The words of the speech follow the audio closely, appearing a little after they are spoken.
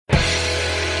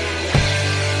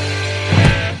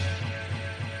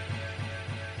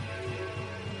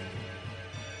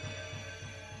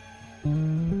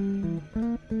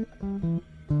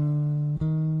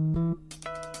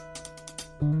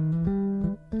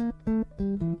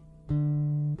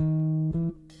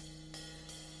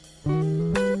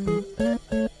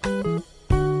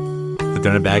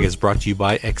Donut Bag is brought to you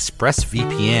by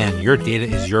ExpressVPN. Your data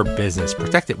is your business.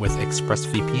 Protect it with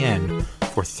ExpressVPN.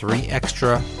 For 3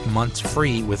 extra months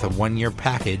free with a 1-year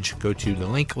package, go to the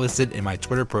link listed in my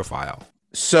Twitter profile.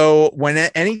 So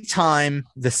anytime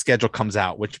the schedule comes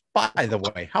out, which, by the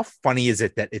way, how funny is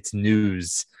it that it's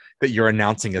news that you're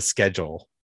announcing a schedule?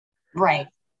 Right.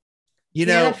 The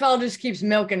NFL just keeps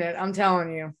milking it. I'm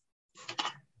telling you.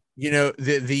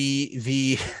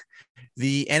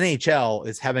 The NHL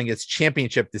is having its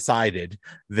championship decided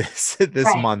this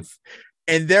month,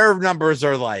 and their numbers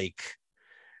are like,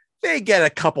 they get a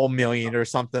couple million or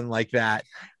something like that.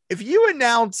 If you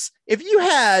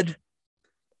had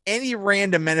any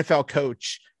random NFL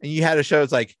coach and you had a show,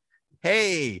 it's like,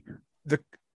 hey, the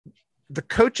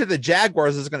coach of the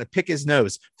Jaguars is going to pick his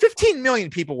nose. 15 million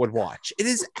people would watch. It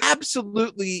is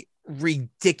absolutely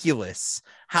ridiculous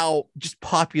how just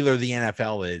popular the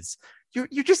NFL is.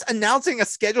 You're just announcing a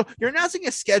schedule. You're announcing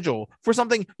a schedule for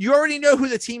something you already know who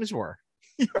the teams were.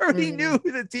 You already knew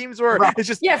who the teams were. Right. It's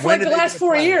just for like the last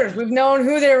 4 years, we've known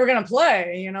who they were going to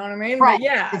play. You know what I mean? Right. But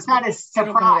yeah, it's not a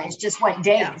surprise. Just what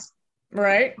days? Yeah.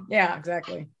 Right. Yeah.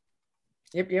 Exactly.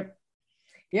 Yep.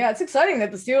 Yeah, it's exciting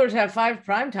that the Steelers have 5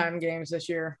 primetime games this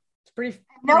year. It's pretty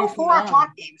 4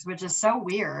 o'clock games, which is so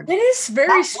weird. It is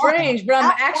very strange, but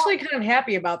I'm actually kind of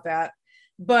happy about that.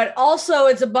 But also,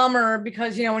 it's a bummer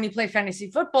because when you play fantasy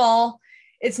football,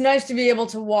 it's nice to be able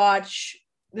to watch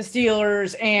the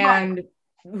Steelers and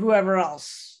whoever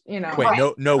else. Wait,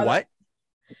 no, what?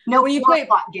 No, when you play 4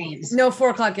 o'clock games. No 4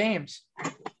 o'clock games.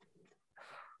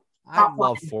 I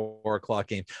love 4 o'clock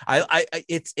games.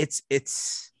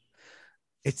 It's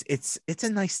a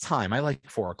nice time. I like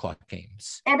 4 o'clock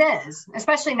games. It is,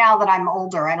 especially now that I'm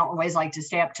older. I don't always like to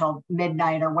stay up till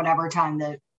midnight or whatever time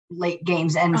the late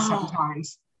games end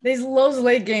sometimes. Those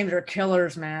late games are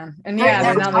killers, man. And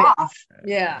they're tough.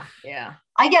 Yeah.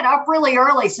 I get up really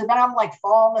early, so then I'm like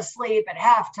falling asleep at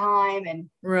halftime, and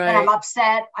then I'm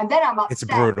upset. It's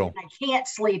brutal. And I can't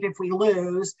sleep if we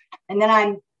lose, and then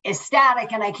I'm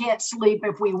ecstatic and I can't sleep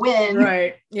if we win.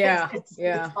 Right. Yeah. It's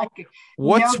like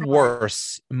what's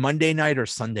worse, Monday night or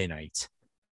Sunday night?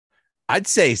 I'd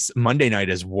say Monday night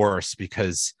is worse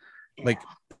because like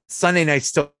Sunday night's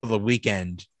still the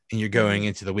weekend and you're going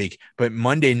into the week, but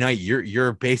Monday night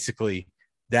you're basically,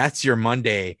 that's your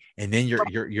Monday, and then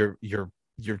your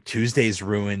Tuesday's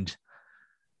ruined.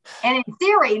 And in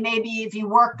theory, maybe if you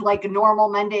worked like a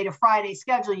normal Monday to Friday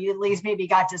schedule, you at least maybe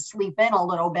got to sleep in a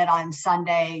little bit on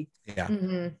Sunday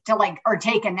to or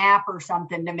take a nap or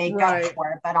something to make up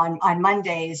for it. But on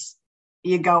Mondays,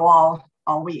 you go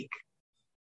all week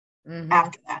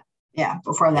after that. Yeah.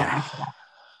 Before that. After that.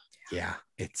 Yeah.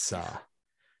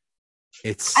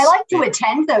 It's I like to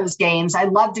attend those games. I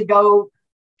love to go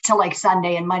to like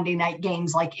Sunday and Monday night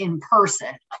games, like in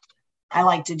person. I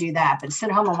like to do that, but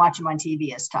sit home and watch them on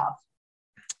TV is tough.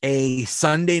 A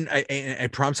Sunday, a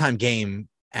primetime game,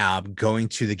 going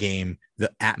to the game, the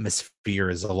atmosphere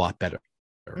is a lot better.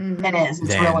 It is.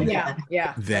 It's really good.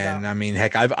 Yeah. Then, I mean,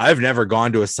 heck, I've never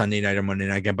gone to a Sunday night or Monday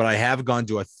night game, but I have gone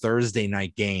to a Thursday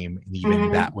night game, and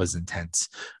even that was intense.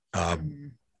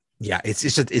 Yeah, it's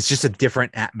just a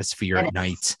different atmosphere at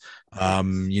night.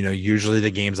 Usually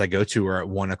the games I go to are at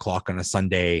 1:00 on a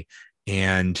Sunday,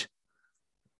 and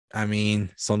I mean,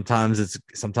 sometimes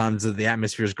the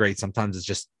atmosphere is great. Sometimes it's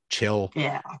just chill.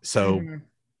 Yeah. So,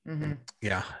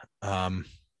 yeah.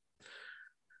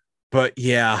 But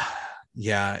yeah.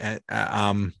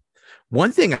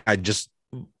 One thing I just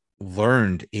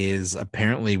learned is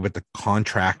apparently with the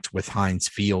contract with Heinz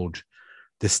Field,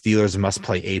 the Steelers must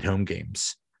play 8 home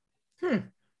games.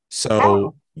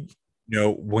 So,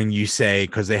 when you say,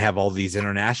 because they have all these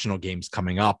international games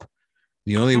coming up,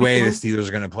 the only way the Steelers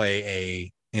are going to play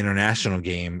a international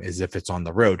game is if it's on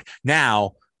the road.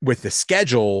 Now, with the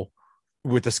schedule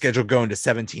going to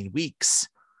 17 weeks,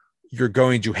 there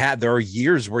are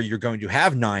years where you're going to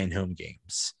have 9 home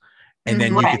games, and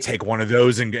then you could take one of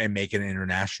those and make it an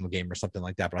international game or something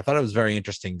like that. But I thought it was very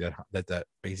interesting that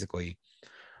basically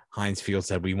Heinz Field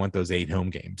said we want those 8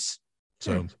 home games.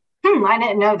 So I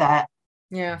didn't know that.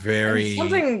 Yeah, very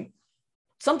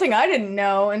something I didn't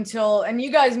know until, and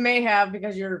you guys may have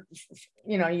because you've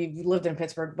lived in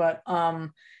Pittsburgh, but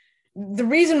the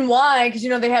reason why, because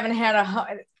they haven't had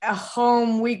a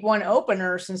home week 1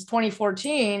 opener since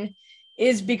 2014,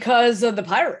 is because of the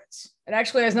Pirates. It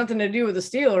actually has nothing to do with the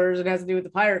Steelers. It has to do with the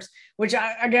Pirates, which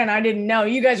I didn't know.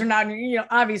 You guys are not,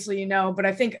 obviously, but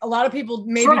I think a lot of people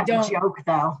maybe sort of don't. A joke,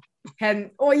 though.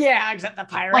 except the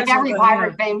Pirates. Like every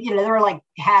Pirate game, you know, they're like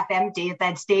half empty at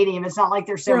that stadium. It's not like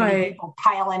there's so many people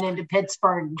piling into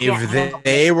Pittsburgh. If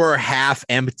they were half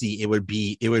empty, it would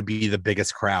be the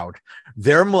biggest crowd.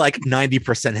 They're like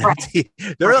 90% empty.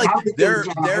 Right. They're like they're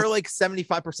like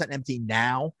 75% empty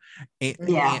now.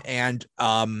 And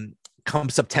come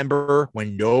September,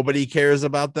 when nobody cares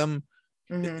about them,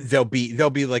 there'll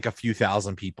be like a few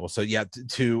thousand people. So yeah,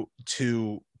 to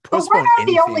but we're not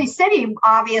the only city,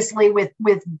 obviously, with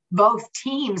both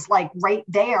teams like right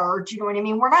there. Do you know what I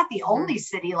mean? We're not the only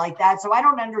city like that. So I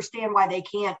don't understand why they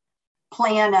can't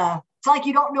plan it's like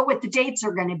you don't know what the dates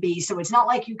are going to be. So it's not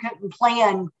like you couldn't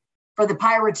plan for the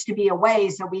Pirates to be away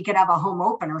so we could have a home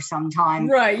opener sometime.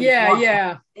 Right.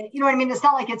 Yeah. You know what I mean? It's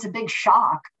not like it's a big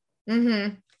shock.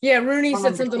 Mm-hmm. Yeah. Rooney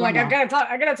said something like, I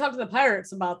gotta talk to the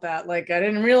Pirates about that. Like, I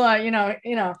didn't realize, you know,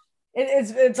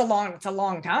 it's a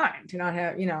long time to not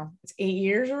have, you know, it's 8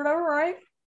 years or whatever, right?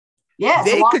 Yeah,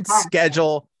 they could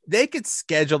schedule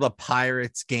the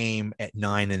Pirates game at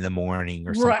 9 a.m.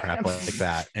 or some crap like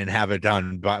that and have it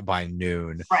done by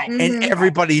noon, right? And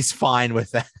everybody's fine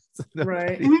with that,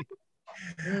 right?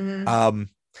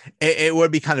 It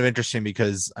would be kind of interesting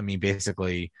because I mean,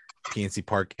 basically, PNC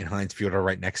Park and Heinz Field are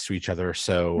right next to each other,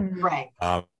 so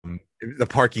the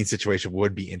parking situation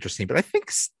would be interesting. But I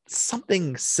think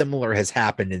something similar has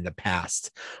happened in the past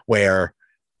where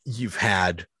you've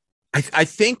had, I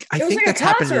think like that's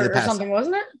happened in the past. Or something,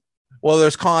 wasn't it? Well,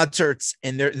 there's concerts,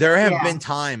 and there have been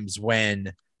times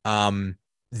when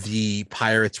the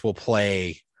Pirates will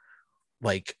play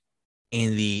like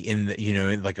in the you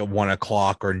know, like at 1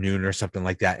 o'clock or noon or something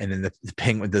like that, and then the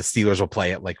Steelers will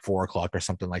play at like 4 o'clock or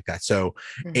something like that. So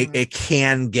it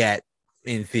can get,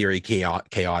 in theory,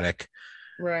 chaotic.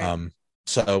 Right.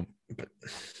 So, but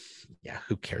yeah,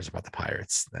 who cares about the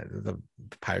Pirates? The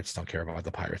Pirates don't care about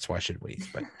the Pirates. Why should we?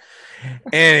 But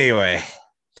anyway,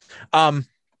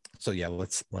 so yeah,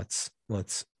 let's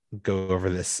go over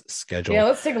this schedule. Yeah,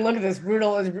 let's take a look at this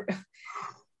brutal.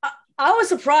 I was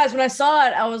surprised when I saw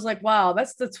it. I was like, wow,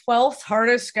 that's the 12th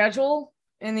hardest schedule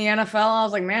in the NFL. I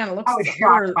was like, man, it looks. I was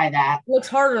shocked by that. It looks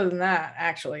harder than that,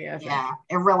 actually. I think. Yeah,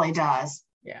 it really does.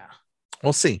 Yeah.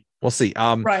 We'll see.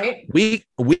 Right. Week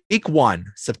 1,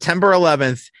 September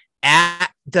 11th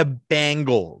at the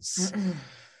Bengals.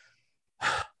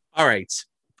 All right.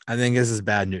 I think this is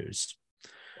bad news.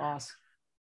 Loss.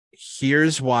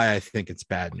 Here's why I think it's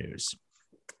bad news.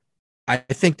 I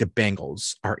think the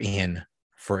Bengals are in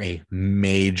for a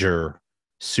major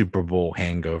Super Bowl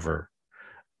hangover.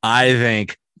 I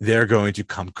think they're going to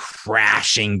come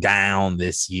crashing down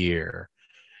this year.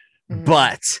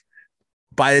 But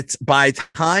by the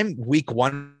time week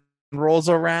 1 rolls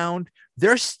around,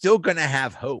 they're still going to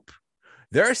have hope.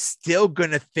 They're still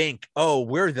going to think, oh,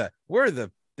 we're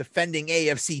the defending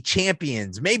AFC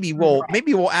champions. Maybe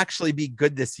we'll actually be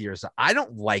good this year. So I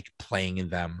don't like playing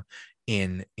them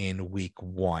in week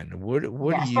 1. What do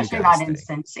you guys think? In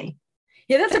Cincy.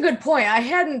 Yeah, that's a good point. I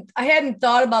hadn't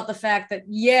thought about the fact that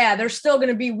they're still going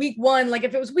to be week 1. Like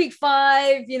if it was week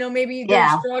 5, you know, maybe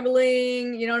they're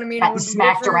struggling. You know what I mean? It would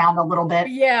smacked around a little bit.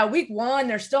 But yeah, week 1,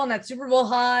 they're still on that Super Bowl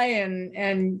high, and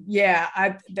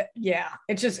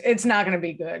it's not going to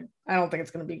be good. I don't think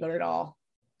it's going to be good at all.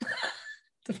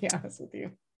 To be honest with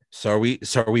you. So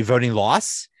are we voting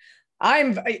loss?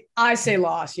 I say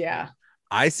loss. Yeah.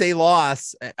 I say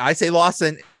loss.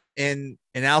 And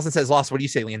Allison says loss. What do you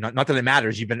say, LeeAnn? Not that it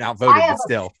matters. You've been outvoted, but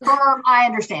still. I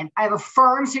understand. I have a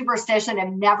firm superstition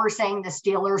of never saying the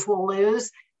Steelers will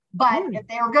lose. But if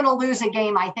they're going to lose a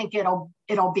game, I think it'll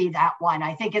be that one.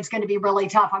 I think it's going to be really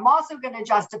tough. I'm also going to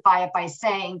justify it by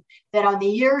saying that on the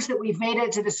years that we've made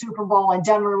it to the Super Bowl and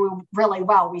done really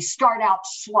well, we start out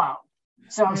slow.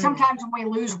 So sometimes when we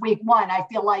lose week 1, I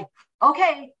feel like,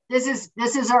 okay, this is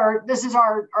our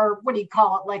what do you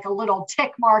call it? Like a little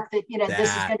tick mark that, you know, this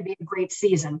is going to be a great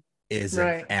season. Is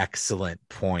an excellent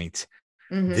point.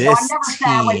 Mm-hmm. So I'm never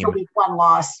sad with the week 1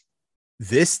 loss.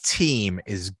 This team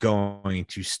is going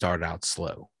to start out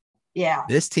slow. Yeah.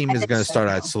 This team is going to start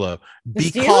out slow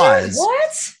because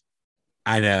what?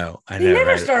 I know. They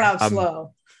never start out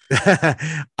slow.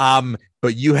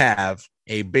 But you have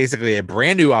basically a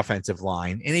brand new offensive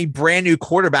line and a brand new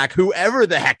quarterback, whoever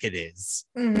the heck it is.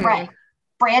 Mm-hmm. Right.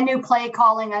 Brand new play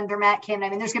calling under Matt Kim. I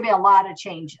mean, there's going to be a lot of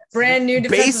changes. Brand new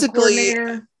defensive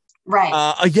coordinator.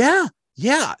 Right.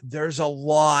 Yeah. There's a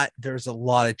lot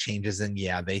of changes, and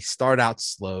they start out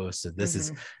slow. So this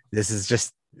is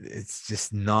just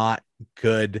not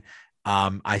good.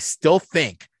 I still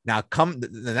think now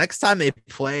the next time they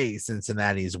play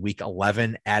Cincinnati is week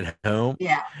 11 at home.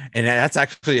 Yeah. And that's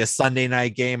actually a Sunday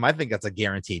night game. I think that's a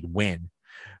guaranteed win.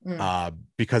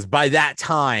 because by that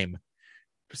time,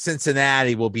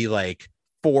 Cincinnati will be like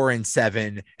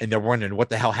 4-7, and they're wondering what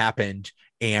the hell happened,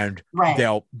 and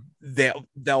they'll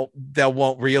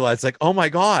won't realize like, oh my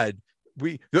God,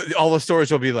 all the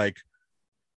stories will be like,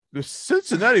 the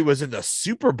Cincinnati was in the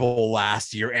Super Bowl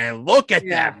last year, and look at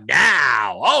them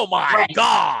now. Oh my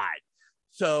God.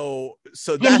 So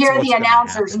you can hear the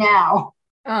announcers now.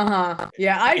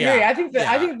 Yeah, I agree. I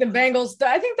think the Bengals,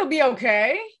 I think they'll be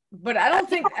okay, but I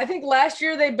think last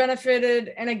year they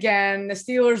benefited, and again, the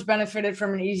Steelers benefited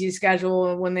from an easy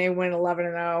schedule when they went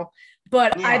 11-0.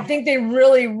 But I think they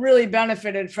really, really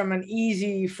benefited from an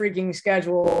easy freaking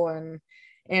schedule,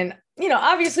 and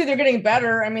obviously they're getting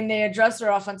better. I mean, they addressed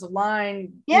their offensive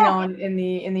line, in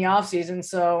the offseason.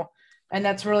 So, and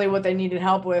that's really what they needed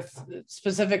help with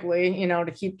specifically,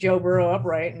 to keep Joe Burrow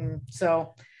upright. And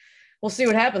so we'll see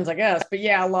what happens, I guess. But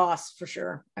a loss for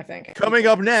sure, I think. Coming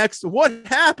up next, what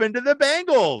happened to the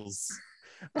Bengals?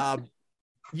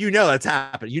 That's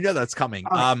happening. That's coming.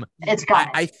 It's coming.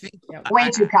 I think way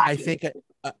too cocky. I think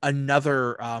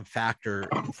another factor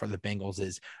for the Bengals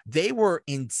is they were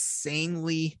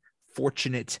insanely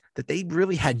fortunate that they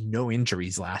really had no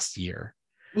injuries last year.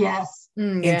 Yes.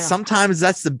 And sometimes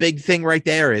that's the big thing right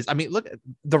there is, I mean, look,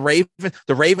 the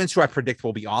Ravens, who I predict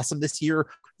will be awesome this year,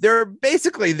 they're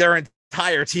basically their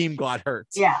entire team got hurt.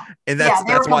 Yeah. And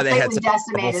that's why they had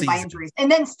decimated by injuries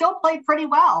and then still played pretty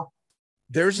well.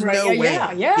 There's no way.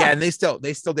 Yeah. And they still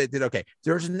did okay.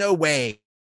 There's no way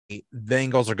the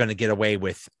Bengals are going to get away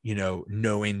with,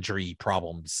 no injury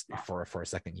problems for a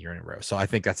second year in a row. So I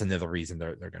think that's another reason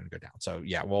they're going to go down. So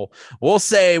we'll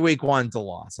say week 1's a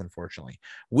loss, unfortunately.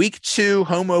 Week 2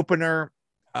 home opener,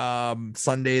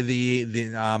 Sunday,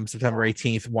 the September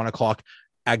 18th, 1:00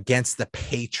 against the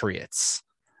Patriots.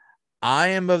 I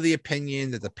am of the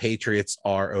opinion that the Patriots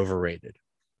are overrated.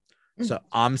 So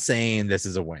I'm saying this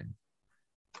is a win.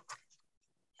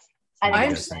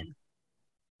 I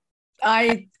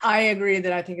agree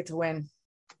that I think it's a win.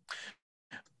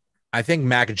 I think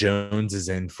Mac Jones is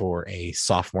in for a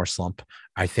sophomore slump.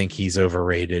 I think he's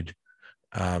overrated.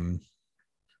 I don't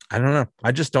know.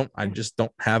 I don't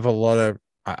have a lot of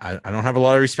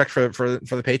respect for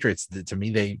the Patriots. To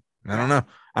me, I don't know.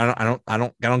 I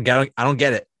don't get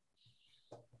it.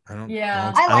 I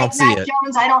like Mac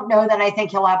Jones. I don't know that I think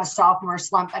he'll have a sophomore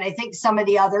slump, but I think some of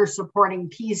the other supporting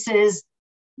pieces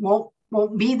won't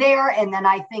be there. And then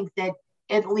I think that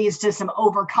it leads to some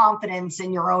overconfidence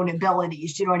in your own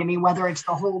abilities. You know what I mean? Whether it's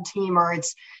the whole team or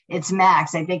it's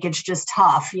Max, I think it's just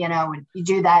tough. You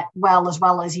do that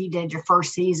well as he did your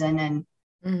first season and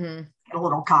get a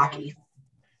little cocky.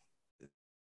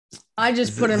 I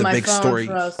just put in my phone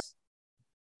for us.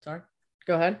 Sorry,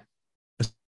 go ahead.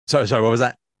 Sorry. What was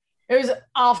that? It was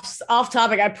off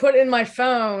topic. I put in my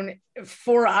phone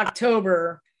for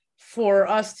October for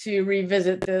us to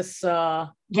revisit this.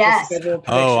 Yes.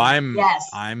 I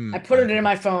put it in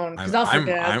my phone because I'll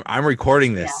forget. I'm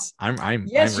recording this. Yeah. I'm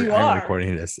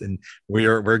recording this, and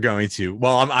we're going to.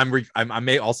 Well, I'm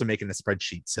also making a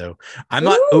spreadsheet, so I'm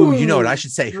not. Oh, you know what? I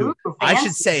should say who. I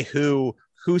should say who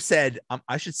said.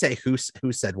 I should say who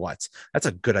said what. That's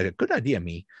a good idea. Good idea,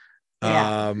 me.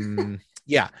 Yeah.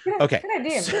 Yeah. Okay. Good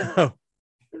idea. So,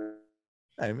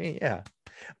 I mean, yeah.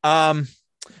 I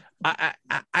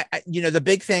the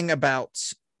big thing about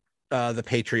the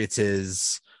Patriots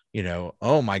is,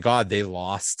 oh my God, they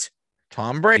lost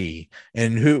Tom Brady.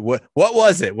 And what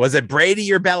was it? Was it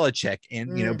Brady or Belichick?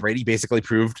 And, Brady basically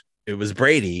proved it was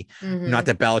Brady. Not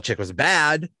that Belichick was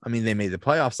bad. I mean, they made the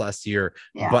playoffs last year,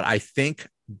 but I think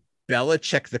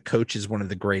Belichick, the coach, is one of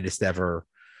the greatest ever.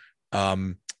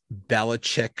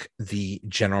 Belichick, the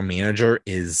general manager,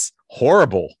 is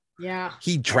horrible. Yeah,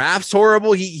 he drafts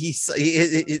horrible. He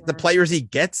the players he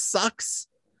gets sucks.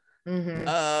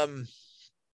 So,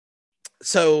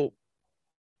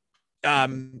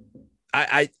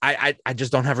 I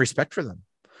just don't have respect for them.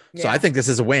 So I think this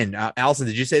is a win. Allison,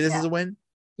 did you say this is a win?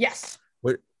 Yes.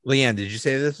 What, LeeAnn, did you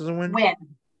say this is a win?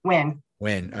 Win.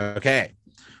 Okay.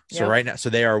 So right now, so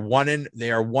they are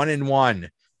 1-1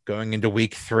 going into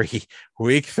week 3.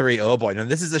 Oh boy. Now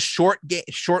this is a short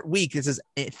week. This is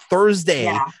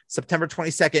Thursday, September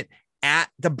 22nd at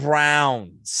the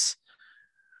Browns.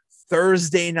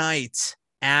 Thursday night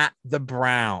at the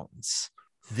Browns.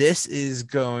 This is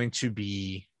going to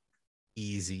be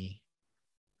easy.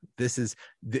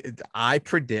 I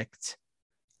predict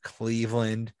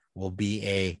Cleveland will be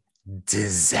a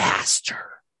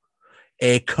disaster.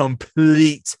 A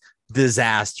complete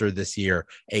disaster this year.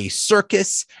 A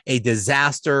circus, a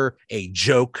disaster, a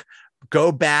joke.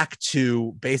 Go back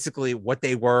to basically what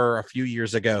they were a few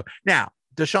years ago. Now,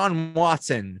 Deshaun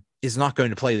Watson is not going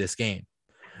to play this game.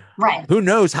 Right. Who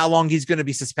knows how long he's going to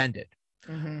be suspended?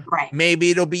 Mm-hmm. Right.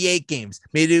 Maybe it'll be 8 games.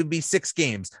 Maybe it'll be 6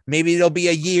 games. Maybe it'll be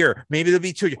a year. Maybe it'll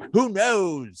be 2 years. Who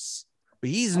knows? But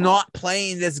he's not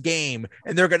playing this game,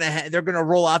 and they're gonna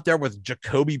roll out there with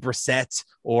Jacoby Brissett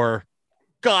or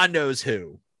God knows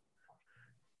who.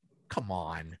 Come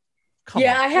on.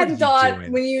 I hadn't thought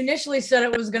when you initially said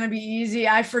it was going to be easy.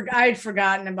 I had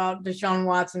forgotten about Deshaun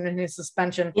Watson and his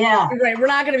suspension. Yeah, you're right. We're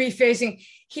not going to be facing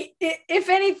if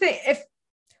anything. If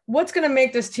what's going to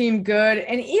make this team good,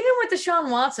 and even with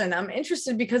Deshaun Watson, I'm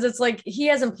interested because it's like he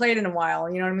hasn't played in a while.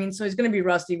 You know what I mean? So he's going to be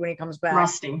rusty when he comes back.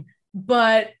 Rusty,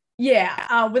 but.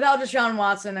 Yeah, without Deshaun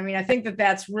Watson, I mean, I think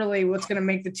that's really what's going to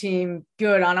make the team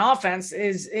good on offense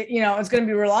is, it's going to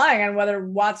be relying on whether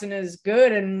Watson is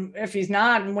good and if he's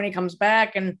not and when he comes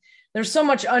back. And there's so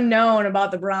much unknown about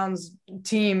the Browns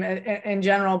team in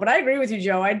general. But I agree with you,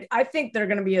 Joe. I think they're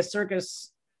going to be a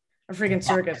freaking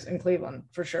circus in Cleveland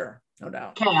for sure. No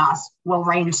doubt. Chaos will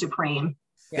reign supreme.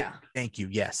 Yeah. Thank you.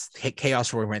 Yes.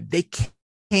 Chaos will reign. They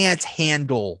can't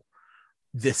handle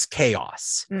this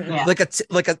chaos. Yeah. Like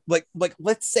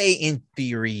let's say in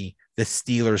theory the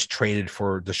Steelers traded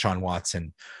for Deshaun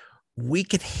Watson. We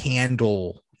could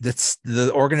handle this.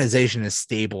 The organization is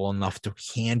stable enough to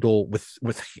handle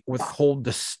hold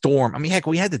the storm. I mean, heck,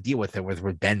 we had to deal with it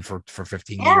with Ben for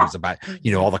 15 years about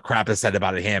all the crap that's said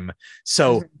about him.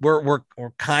 So we're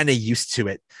kind of used to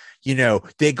it.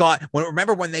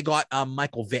 Remember when they got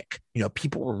Michael Vick,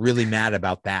 people were really mad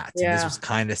about that. Yeah. And this was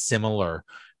kind of similar.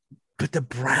 But the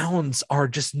Browns are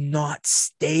just not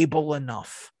stable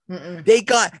enough. Mm-mm.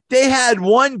 They had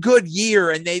one good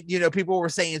year and they, people were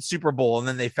saying Super Bowl and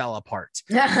then they fell apart.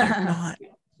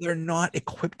 They're not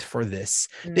equipped for this.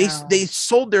 No. They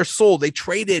sold their soul. They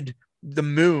traded the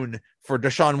moon for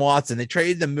Deshaun Watson. They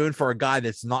traded the moon for a guy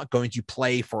that's not going to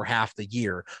play for half the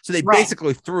year. So they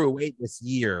basically threw away this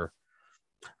year.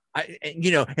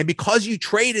 And because you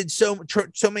traded so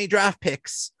many draft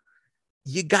picks,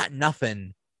 you got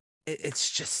nothing. It's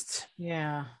just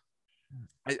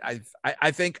I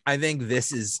think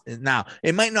this is now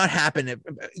it might not happen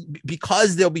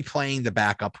because they'll be playing the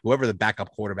backup, whoever the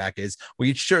backup quarterback is. Well,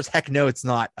 you sure as heck know it's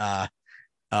not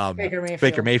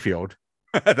Baker Mayfield.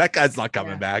 That guy's not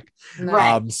coming back.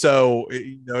 No. So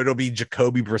it'll be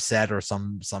Jacoby Brissett or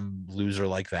some loser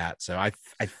like that. So I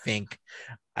think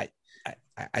this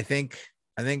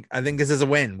is a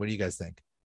win. What do you guys think?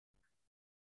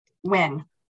 Win.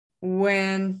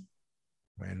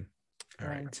 All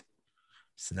right.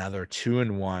 So now they're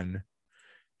 2-1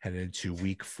 headed to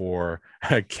week 4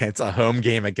 against a home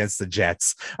game against the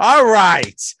Jets. All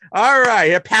right.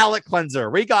 A palate cleanser.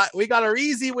 We got our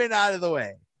easy win out of the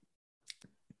way.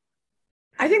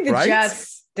 I think the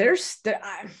Jets,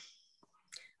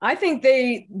 I think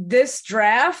this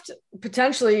draft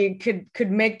potentially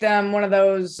could make them one of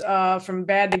those from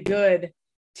bad to good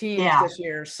teams this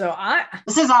year. So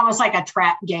this is almost like a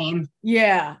trap game.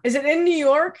 Yeah. Is it in New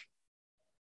York?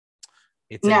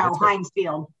 No, Heinz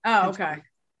Field. Oh, okay.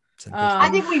 I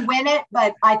think we win it,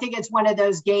 but I think it's one of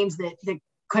those games that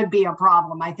could be a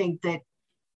problem. I think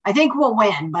we'll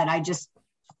win, but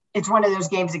it's one of those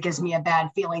games that gives me a bad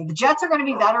feeling. The Jets are going to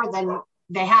be better than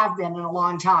they have been in a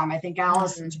long time. I think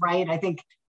Allison's right. I think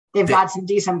they've got some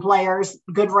decent players,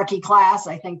 good rookie class.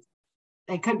 I think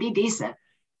they could be decent.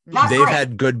 They've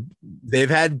had good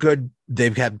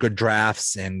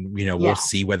drafts, and we'll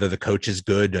see whether the coach is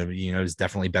good. Is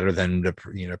definitely better than the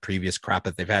previous crap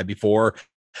that they've had before.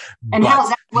 And how's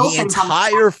Zach Wilson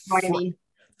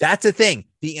that's the thing.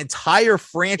 The entire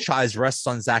franchise rests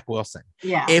on Zach Wilson.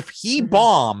 Yeah. If he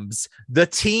bombs, the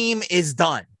team is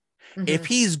done. Mm-hmm. If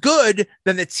he's good,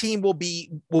 then the team will be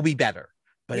better.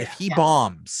 But if he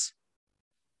bombs,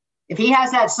 if he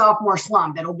has that sophomore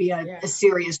slump, it'll be a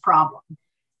serious problem.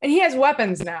 And he has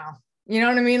weapons now. You know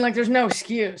what I mean? Like there's no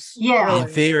excuse. Yeah.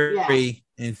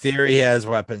 In theory, he has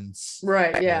weapons.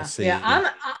 Right. Yeah. Yeah.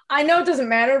 I know it doesn't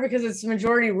matter because it's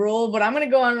majority rule, but I'm going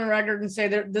to go on the record and say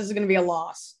that this is going to be a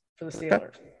loss for the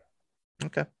Steelers.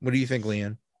 Okay. What do you think,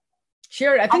 LeeAnn?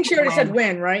 I think she already said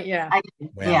win, right? Yeah.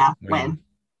 Win.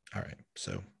 All right.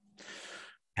 So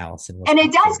Allison. And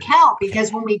it does count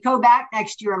because when we go back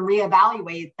next year and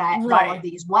reevaluate all of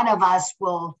these, one of us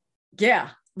will. Yeah.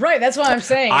 Right. That's what I'm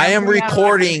saying. I'm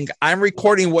recording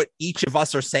what each of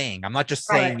us are saying. I'm not just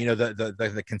saying,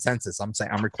 the consensus. I'm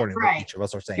recording what each of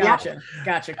us are saying. Gotcha.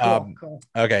 Cool.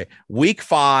 Okay. Week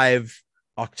 5,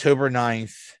 October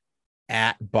 9th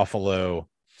at Buffalo.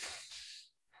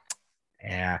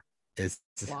 Yeah. It's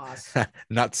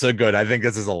not so good. I think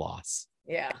this is a loss.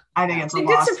 Yeah. I think it's a loss.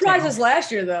 They did surprise us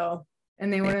last year though.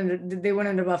 And they went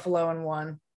into Buffalo and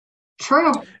won.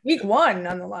 True. Week 1,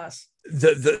 nonetheless.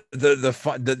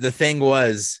 The thing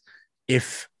was,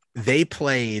 if they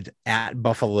played at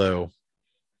Buffalo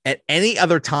at any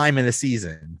other time in the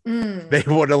season, they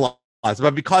would have lost.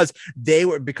 But because the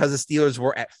Steelers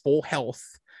were at full health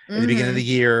at the beginning of the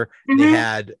year, they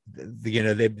had,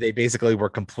 they basically were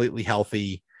completely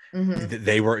healthy.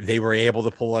 They were able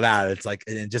to pull it out. It's like,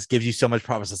 and it just gives you so much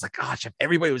promise. It's like, gosh, if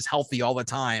everybody was healthy all the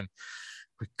time,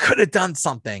 we could have done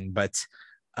something. But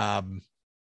yeah,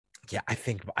 I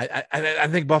think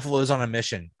Buffalo's on a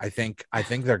mission. I think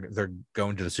they're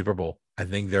going to the Super Bowl. I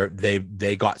think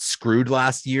they got screwed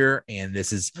last year, and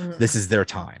this is their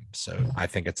time. So I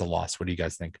think it's a loss. What do you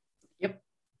guys think? Yep.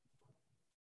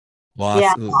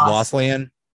 Loss, LeeAnn?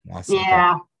 Loss.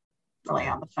 Yeah. Okay. Really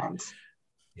on the fence.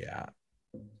 Yeah.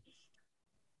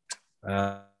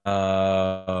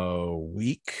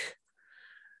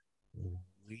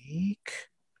 Week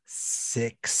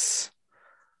 6,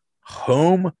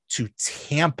 home to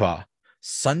Tampa,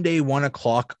 Sunday,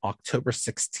 1:00, October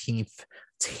 16th,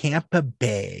 Tampa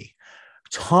Bay.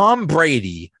 Tom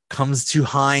Brady comes to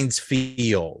Heinz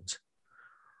Field.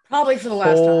 Probably for the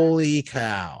last time. Holy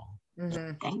cow.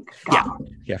 Thank God.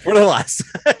 Yeah, for the last.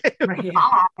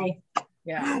 Bye.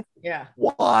 Yeah.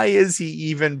 Why is he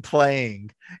even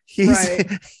playing?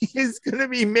 He's going to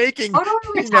be making. Go to a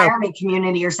retirement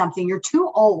community or something. You're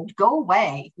too old. Go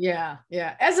away. Yeah.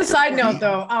 As a side note,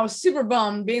 though, I was super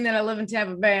bummed being that I live in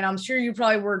Tampa Bay, and I'm sure you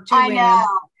probably were too. I know.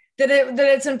 That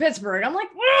it's in Pittsburgh. I'm like,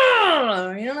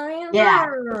 you know what I mean? Yeah.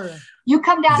 You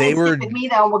come down and sit with me,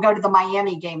 though, and we'll go to the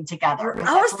Miami game together.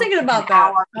 I was thinking about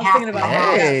that.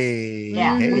 Hey.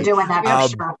 We're doing that for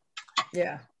sure.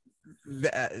 Yeah.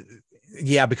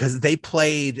 Yeah, because they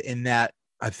played in that,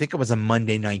 I think it was a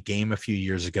Monday night game a few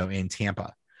years ago in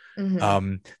Tampa.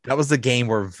 That was the game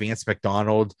where Vance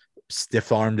McDonald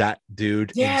stiff-armed that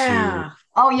dude into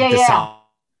South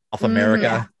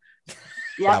America.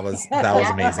 That was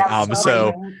amazing.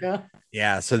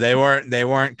 So they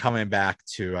weren't coming back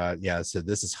to so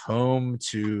this is home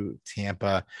to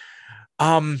Tampa.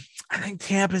 I think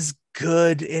Tampa's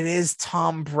good. It is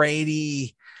Tom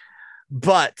Brady,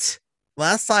 but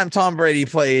last time Tom Brady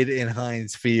played in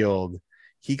Heinz Field,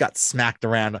 he got smacked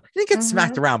around. He didn't get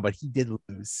smacked around, but he did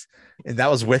lose, and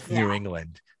that was with New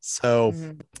England. So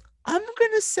I'm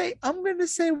gonna say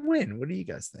win. What do you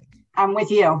guys think? I'm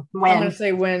with you. Win. I'm gonna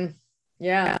say win.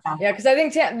 Yeah, because I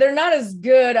think they're not as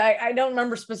good. I don't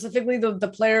remember specifically the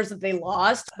players that they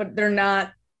lost, but they're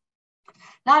not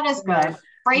as good.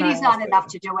 Brady's not enough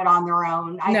to do it on their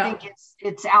own. I think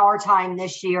it's our time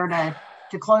this year to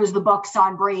close the books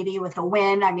on Brady with a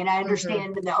win. I mean, I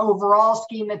understand in the overall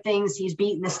scheme of things, he's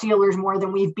beaten the Steelers more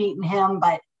than we've beaten him,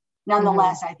 but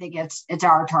nonetheless, I think it's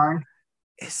our turn.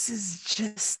 This is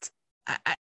just,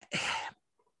 I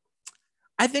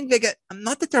think they get,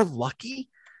 not that they're lucky,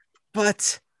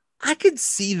 but I could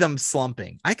see them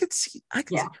slumping. I could see,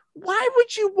 why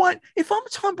would you want, if I'm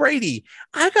Tom Brady,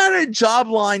 I got a job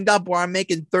lined up where I'm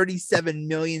making $37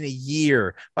 million a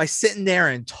year by sitting there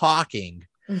and talking.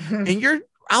 And you're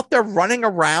out there running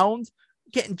around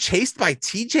getting chased by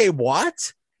TJ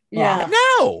Watt? Yeah.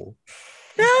 No.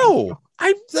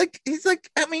 He's like,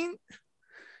 I mean,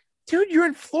 dude, you're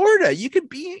in Florida. You could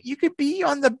be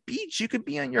on the beach. You could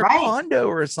be on your condo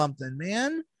or something,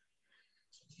 man.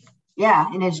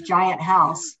 Yeah, in his giant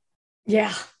house.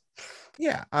 Yeah.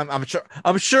 Yeah, I'm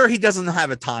sure he doesn't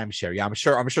have a timeshare. Yeah, I'm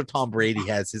sure Tom Brady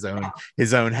has his own house.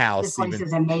 This place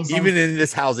is amazing. Even in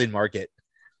this housing market.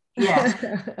 Yeah.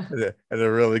 and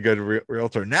a really good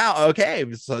realtor. Now, okay,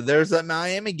 so there's that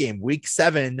Miami game, week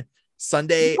 7,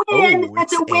 Sunday. Win.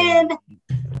 That's a win.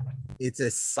 It's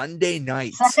a Sunday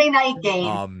night. Sunday night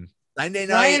game. Sunday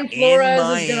night. Ryan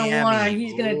Flores is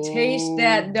he's gonna taste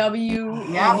that W.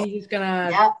 Yeah. He's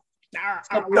gonna.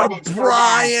 The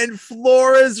Brian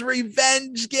Flores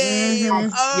revenge game.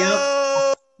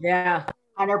 Oh, yeah,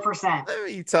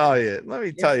 100%. Let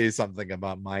me tell you something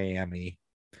about Miami.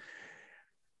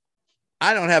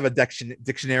 I don't have a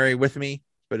dictionary with me,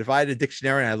 but if I had a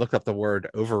dictionary and I looked up the word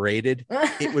overrated,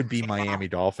 it would be Miami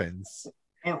Dolphins.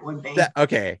 It would be.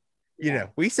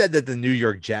 We said that the New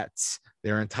York Jets,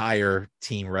 their entire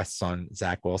team rests on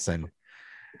Zach Wilson.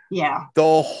 Yeah.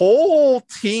 The whole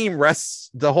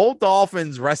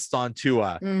Dolphins rest on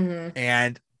Tua.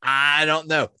 And I don't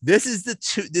know. This is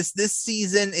this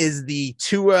season is the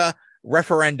Tua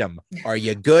referendum. Are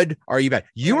you good? Are you bad?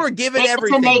 You were given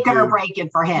everything. It's a make it or break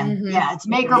it for him. Yeah, it's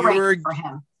make or break it for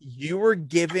him. You were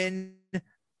given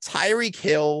Tyreek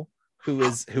Hill, who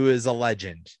is a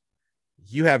legend.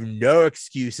 You have no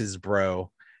excuses,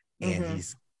 bro. And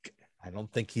I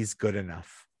don't think he's good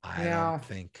enough. I don't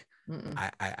think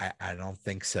I don't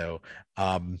think so.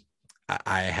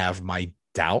 I have my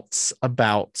doubts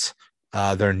about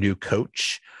their new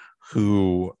coach,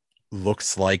 who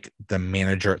looks like the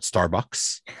manager at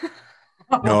Starbucks.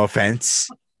 No offense.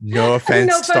 No offense,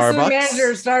 no offense Starbucks. To the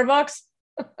manager of Starbucks.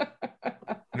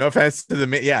 No offense to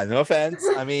no offense.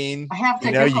 I mean, I have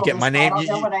to you get my name. I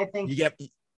don't know what I think.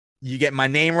 You get my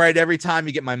name right every time.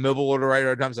 You get my mobile order right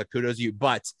every time. So kudos to you.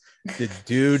 But the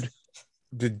dude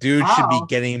should be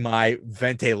getting my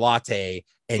venti latte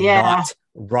and not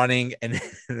running an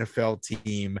NFL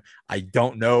team. I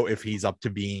don't know if he's up to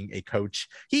being a coach.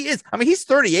 He is. I mean, he's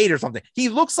 38 or something. He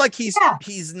looks like he's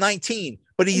 19,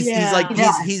 but he's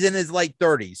in his late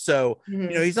 30s. So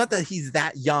he's not that he's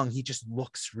that young. He just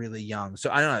looks really young. So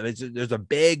I don't know. There's a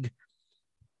big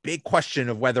question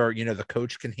of whether the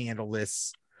coach can handle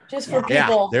this. Just for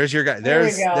people. There's your guy.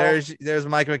 There's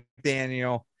Mike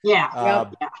McDaniel. Yeah,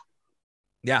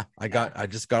 I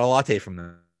just got a latte from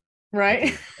them.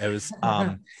 Right. It was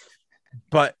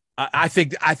but I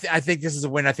think this is a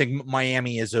win. I think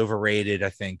Miami is overrated.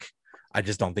 I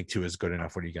just don't think Tua is good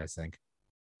enough. What do you guys think?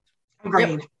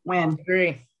 Agreed. Win.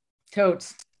 Agree.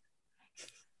 Totes.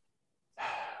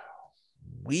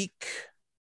 Week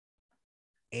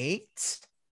 8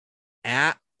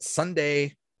 at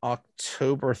Sunday,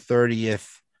 October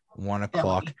 30th,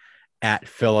 1:00 at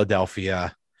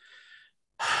Philadelphia.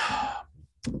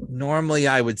 Normally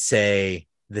I would say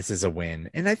this is a win.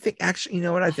 And I think actually, you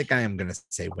know what? I think I am going to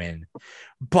say win.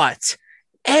 But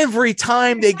every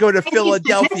time they go to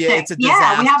Philadelphia, it's a disaster.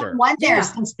 Yeah, we haven't won there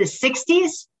since the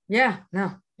 60s. Yeah,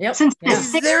 no. Yep. Since the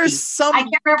 60s. There's some I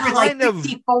can't remember, like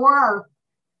 64 or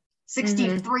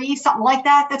 63, something like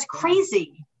that. That's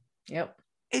crazy. Yep.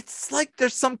 It's like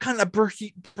there's some kind of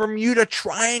Bermuda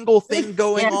Triangle thing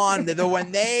going on. That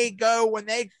when they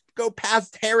go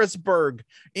past Harrisburg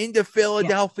into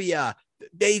Philadelphia,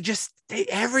 they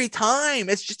every time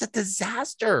it's just a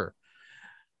disaster.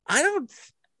 I don't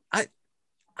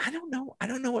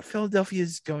know what Philadelphia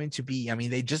is going to be. I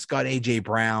mean, they just got AJ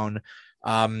Brown.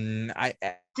 Did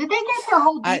they get their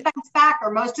whole defense back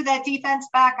or most of that defense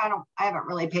back? I haven't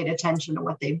really paid attention to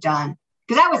what they've done.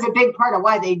 Because that was a big part of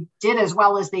why they did as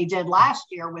well as they did last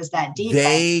year was that defense.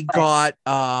 They got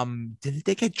didn't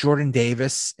they get Jordan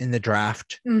Davis in the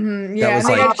draft? Mm-hmm. Yeah,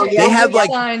 that was they had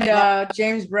signed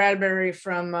James Bradbury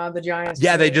from the Giants.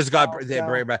 Yeah, they just got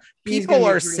people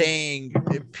are saying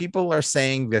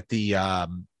that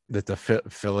the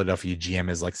Philadelphia GM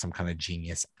is like some kind of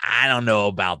genius. I don't know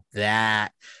about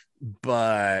that,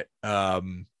 but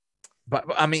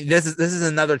I mean, this is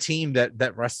another team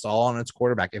that rests all on its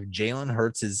quarterback. If Jalen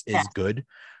Hurts is good,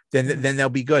 then they'll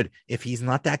be good. If he's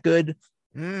not that good,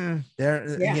 they're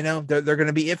going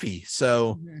to be iffy.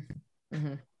 So,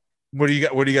 what do you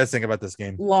guys think about this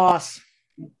game? Loss.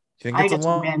 Do you think it's a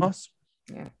loss?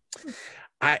 Yeah.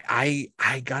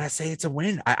 I gotta say it's a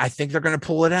win. I think they're going to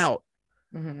pull it out.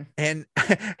 Mm-hmm. And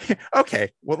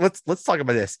okay, well let's talk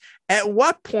about this. At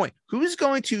what point? Who's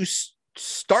going to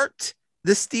start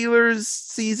the Steelers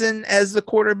season as the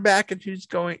quarterback and who's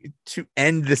going to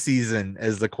end the season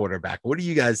as the quarterback? What do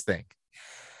you guys think?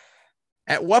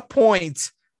 At what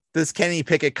point does Kenny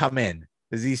Pickett come in?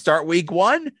 Does he start week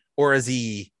 1 or is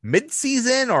he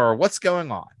mid-season or what's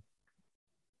going on?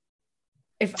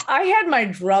 If I had my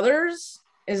druthers,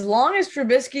 as long as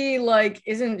Trubisky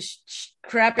isn't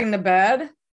crapping the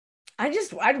bed,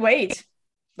 I'd wait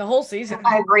the whole season.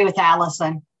 I agree with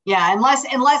Allison. Yeah, unless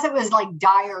it was like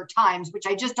dire times, which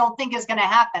I just don't think is going to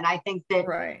happen. I think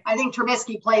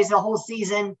Trubisky plays the whole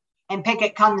season and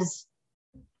Pickett comes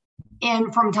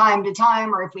in from time to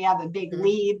time, or if we have a big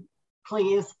lead,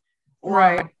 please,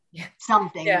 or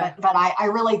something. Yeah. But I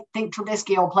really think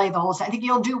Trubisky will play the whole season. I think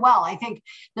he'll do well. I think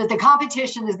that the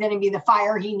competition is going to be the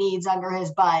fire he needs under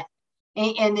his butt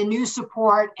and the new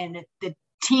support and the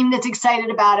team that's excited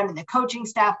about him and the coaching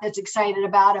staff that's excited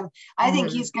about him. I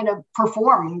think he's going to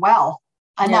perform well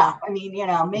enough. I mean,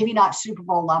 maybe not Super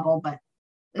Bowl level, but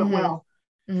will.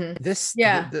 Mm-hmm.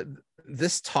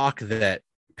 This talk that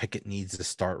Pickett needs to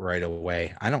start right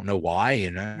away. I don't know why,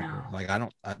 I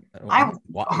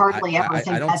hardly ever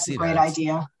think that's a great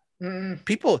idea. The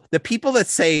people that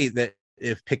say that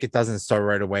if Pickett doesn't start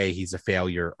right away, he's a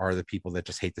failure are the people that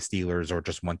just hate the Steelers or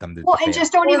just want them to and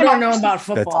just don't even know about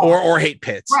football or hate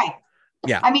Pitts. Right.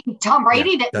 Yeah. I mean, Tom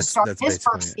Brady didn't start his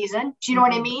first season. Do you know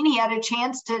what I mean? He had a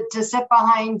chance to sit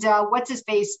behind what's his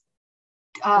face?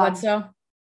 Bledsoe.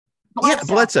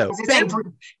 Bledsoe.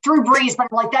 Drew Brees, but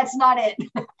I'm like, that's not it.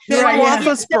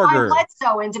 Roethlisberger.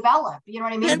 Bledsoe and develop. You know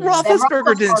what I mean? And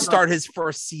Roethlisberger didn't start his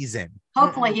first season.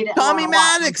 Hopefully he didn't. Tommy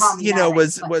Maddox,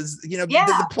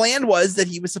 the plan was that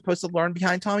he was supposed to learn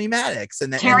behind Tommy Maddox,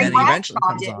 and then he eventually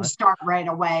comes didn't on. Start right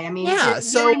away. I mean,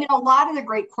 a lot of the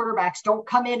great quarterbacks don't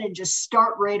come in and just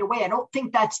start right away. I don't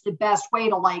think that's the best way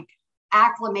to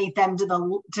acclimate them to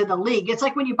the league. It's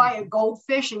like when you buy a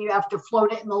goldfish and you have to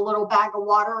float it in the little bag of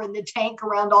water in the tank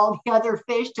around all the other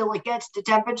fish till it gets to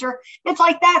temperature. It's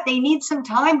like that. They need some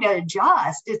time to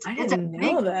adjust. It's a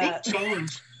big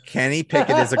change. Kenny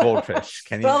Pickett is a goldfish.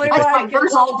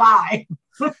 Yours all die.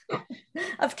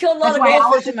 I've killed a lot of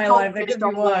goldfish in my life.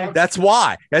 That's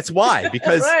why.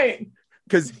 Because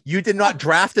because you did not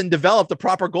draft and develop the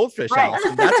proper goldfish,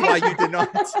 Allison. That's why you did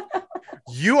not.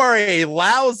 You are a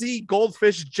lousy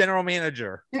goldfish general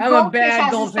manager. I'm a bad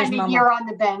goldfish mama. A year on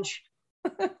the bench.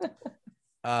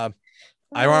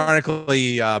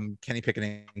 Ironically, Kenny Pickett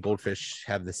and goldfish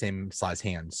have the same size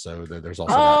hands, so there's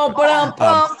also.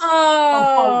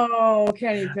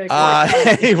 Kenny Pickett.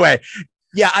 Anyway,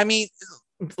 yeah, I mean,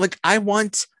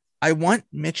 I want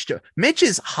Mitch to. Mitch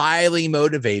is highly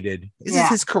motivated. This is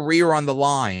his career on the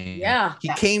line. Yeah. He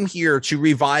came here to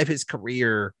revive his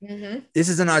career. Mm-hmm. This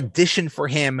is an audition for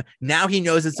him. Now he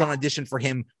knows it's an audition for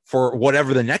him for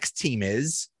whatever the next team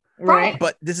is. Right.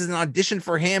 But this is an audition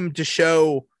for him to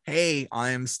show, hey,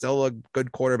 I am still a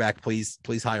good quarterback. Please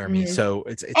hire me. Mm-hmm. So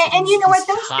it's and you know what?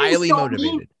 Those highly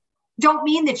motivated. Don't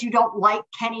mean that you don't like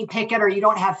Kenny Pickett or you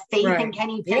don't have faith in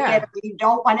Kenny Pickett or you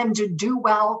don't want him to do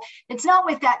well. It's not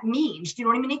what that means. Do you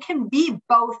know what I mean? It can be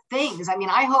both things. I mean,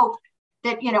 I hope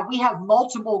that, we have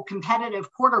multiple competitive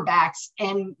quarterbacks,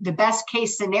 and the best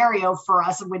case scenario for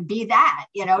us would be that,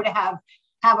 to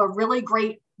have a really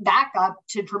great backup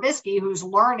to Trubisky who's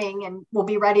learning and will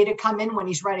be ready to come in when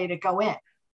he's ready to go in.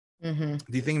 Mm-hmm.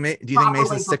 Do you think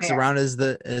Mason sticks around as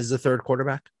the third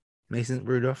quarterback? Mason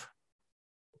Rudolph?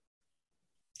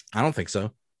 I don't think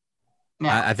so. No.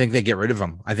 I think they get rid of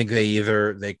him. I think they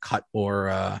either cut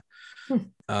or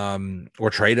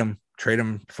trade him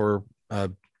for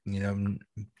pennies,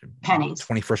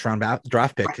 21st round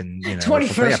draft pick, and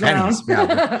 21st round.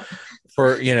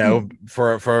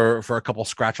 For a couple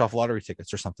scratch off lottery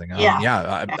tickets or something.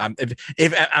 If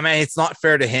it's not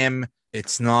fair to him,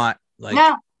 it's not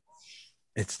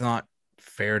it's not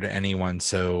fair to anyone.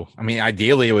 So I mean,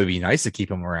 ideally it would be nice to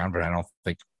keep him around, but I don't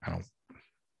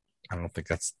think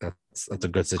that's a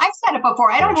good situation. I've said it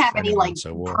before. I don't have any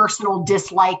personal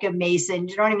dislike of Mason.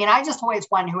 You know what I mean? I just always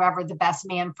want whoever the best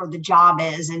man for the job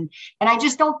is. And I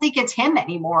just don't think it's him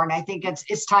anymore. And I think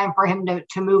it's time for him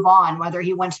to move on, whether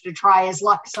he wants to try his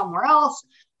luck somewhere else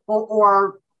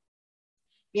or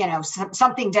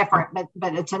something different,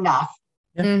 but it's enough.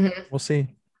 Yeah, mm-hmm.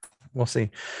 We'll see.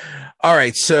 All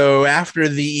right. So after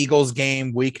the Eagles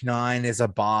game, week 9 is a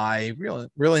bye. Really,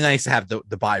 really nice to have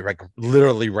the bye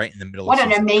literally right in the middle. What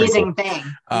an amazing thing.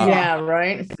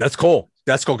 Right. That's cool.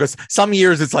 Because some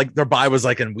years it's like their bye was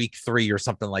in week 3 or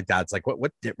something like that. It's like,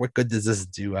 what good does this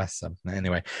do us?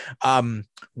 Anyway,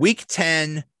 week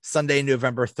 10, Sunday,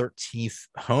 November 13th,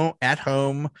 at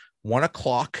home,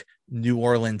 1:00, New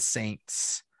Orleans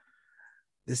Saints.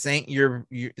 This ain't your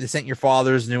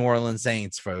father's New Orleans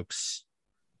Saints, folks.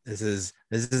 This is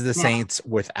the Saints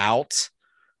without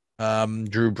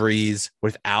Drew Brees,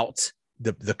 without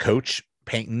the coach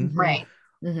Payton. Right.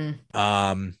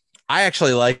 Mm-hmm. I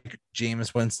actually like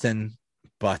Jameis Winston,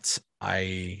 but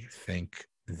I think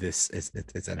it's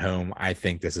at home. I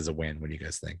think this is a win. What do you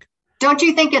guys think? Don't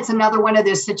you think it's another one of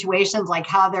those situations like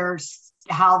how their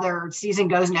season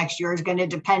goes next year is going to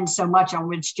depend so much on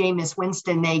which Jameis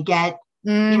Winston they get?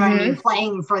 Mm-hmm. You know what I mean?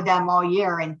 Playing for them all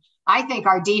year. And I think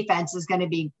our defense is going to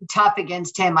be tough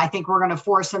against him. I think we're going to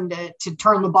force him to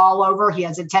turn the ball over. He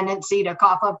has a tendency to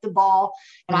cough up the ball.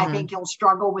 And I think he'll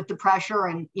struggle with the pressure.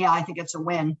 And I think it's a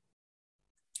win.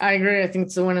 I agree. I think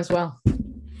it's a win as well.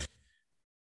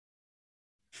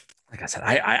 Like I said,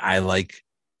 I like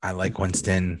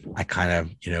Winston. I kind of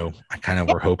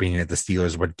were hoping that the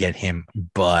Steelers would get him,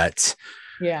 but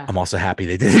I'm also happy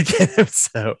they didn't get him.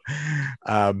 So,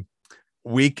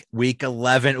 Week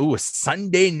 11. Ooh,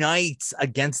 Sunday night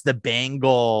against the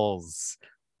Bengals.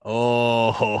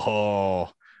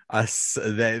 That's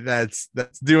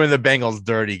doing the Bengals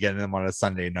dirty, getting them on a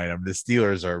Sunday night. The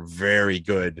Steelers are very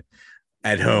good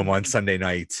at home on Sunday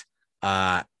night.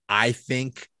 I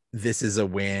think this is a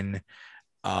win.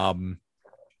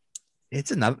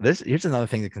 Here's another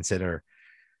thing to consider.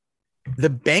 The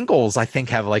Bengals, I think,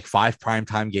 have 5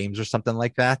 primetime games or something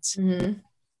like that. Mm-hmm.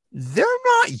 They're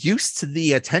not used to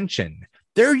the attention.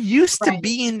 They're used to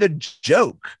being the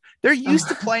joke. They're used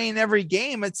to playing every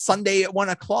game at Sunday at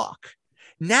 1:00.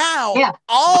 Now,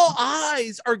 all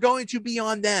eyes are going to be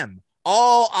on them.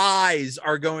 All eyes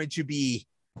are going to be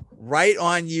right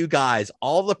on you guys.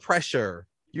 All the pressure.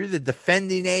 You're the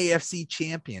defending AFC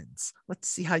champions. Let's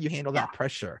see how you handle that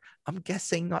pressure. I'm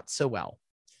guessing not so well.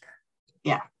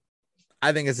 Yeah.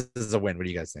 I think this is a win. What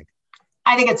do you guys think?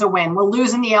 I think it's a win. We're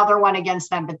losing the other one against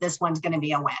them, but this one's going to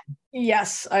be a win.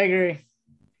 Yes, I agree.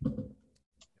 What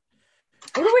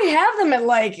do we have them at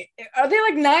like? Are they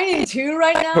like 9-2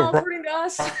 right now, according to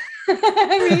us?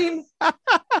 I mean, I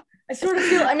sort of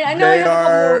feel. I mean, I know I have a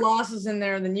couple more losses in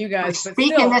there than you guys. We're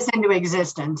speaking this into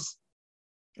existence.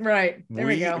 Right. There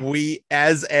we go. We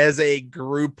as a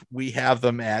group, we have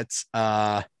them at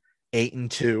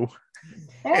 8-2.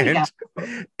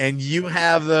 And you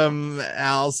have them,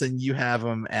 Allison, you have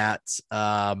them at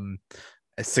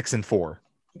 6-4.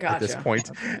 Gotcha. At this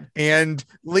point. Okay. And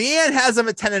LeeAnn has them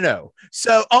at 10-0.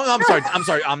 So, I'm sorry.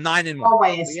 I'm 9-1.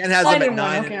 Always. LeeAnn has them at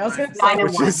 9-1. Okay, I was gonna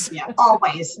say, 9-1. Yeah,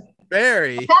 always.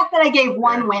 Very. The fact that I gave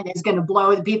one win is going to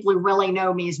blow the people who really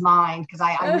know me's mind, because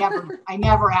I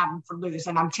never have them for lose,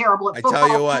 and I'm terrible at football, I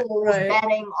tell you what, pools,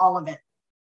 betting, all of it.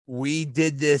 We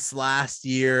did this last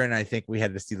year, and I think we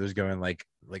had the Steelers going like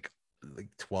 12-3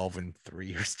 or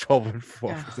 12-4,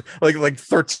 yeah. like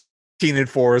 13-4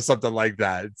 or something like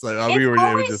that. It's like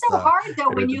always just, so hard though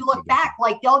when you look back,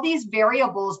 like all these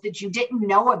variables that you didn't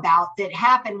know about that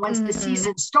happen once the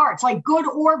season starts, like good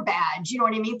or bad, you know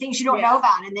what I mean? Things you don't know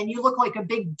about, and then you look like a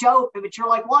big dope, but you're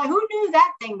like, well, who knew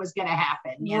that thing was going to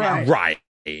happen? You know, right?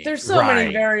 There's so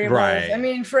many variables. I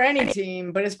mean, for any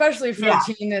team, but especially for a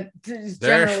team that is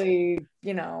generally,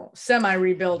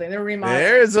 semi-rebuilding. They're remodeling.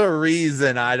 There's a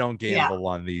reason I don't gamble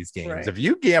on these games. Right. If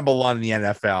you gamble on the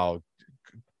NFL,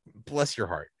 bless your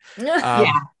heart.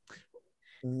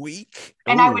 Week.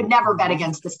 And I would never bet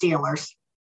against the Steelers.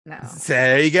 No.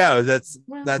 There you go. That's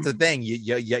the thing.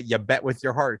 You bet with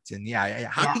your heart, and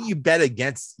how can you bet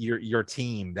against your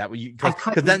team? That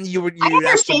because then you would. I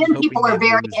understand people are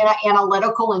very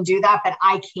analytical and do that, but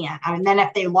I can't. I mean, then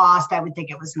if they lost, I would think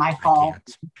it was my fault.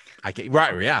 I can't.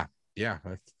 Right? Yeah.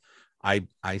 I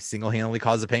single-handedly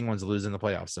caused the Penguins to lose in the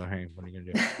playoffs. So hey, what are you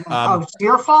gonna do? It's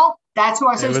your fault. That's who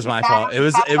I was. It was my fault. It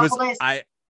was.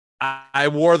 I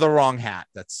wore the wrong hat.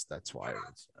 That's why. It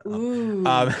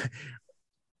was,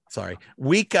 sorry.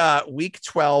 Week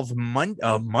 12,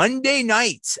 Monday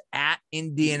night at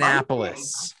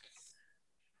Indianapolis.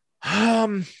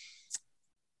 I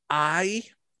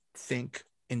think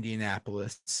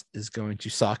Indianapolis is going to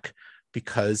suck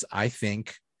because I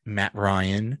think Matt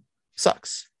Ryan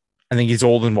sucks. I think he's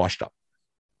old and washed up.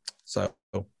 So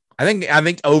I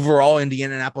think overall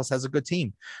Indianapolis has a good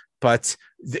team, but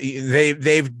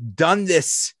they've done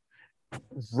this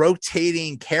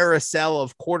rotating carousel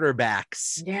of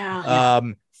quarterbacks.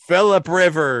 Phillip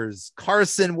Rivers,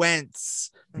 Carson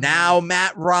Wentz, now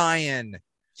Matt Ryan,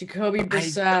 Jacoby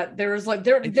Brissett.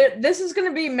 This is going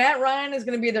to be Matt Ryan is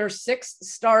going to be their sixth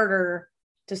starter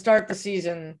to start the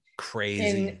season.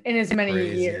 Crazy in as many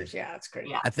years. Yeah, it's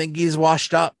crazy. I think he's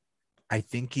washed up. I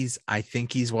think he's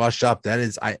washed up.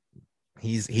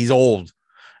 He's old.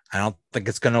 I don't think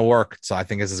it's going to work. So I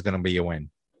think this is going to be a win.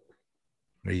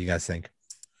 What do you guys think?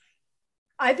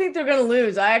 I think they're going to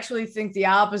lose. I actually think the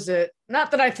opposite.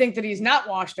 Not that I think that he's not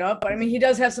washed up, but I mean, he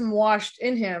does have some washed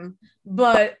in him,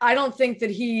 but I don't think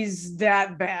that he's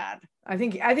that bad. I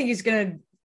think he's going to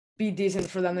be decent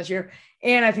for them this year.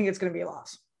 And I think it's going to be a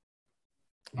loss.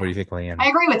 What do you think, LeeAnn? I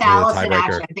agree with Allison.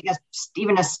 Actually, I think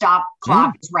even a stop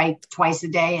clock is right twice a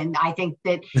day, and I think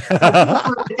that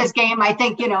with this game, I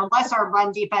think unless our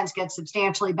run defense gets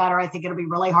substantially better, I think it'll be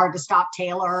really hard to stop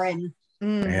Taylor. And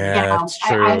that's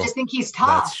true. I just think he's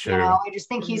tough. I just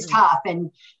think he's tough,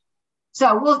 and so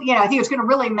I think it's going to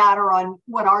really matter on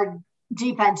what our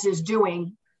defense is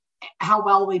doing, how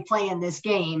well we play in this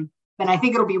game. But I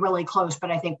think it'll be really close. But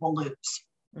I think we'll lose.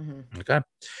 Okay.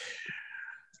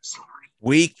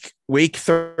 Week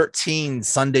 13,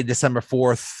 Sunday, December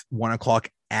 4th, 1:00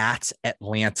 at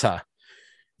Atlanta.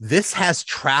 This has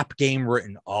trap game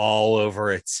written all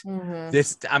over it.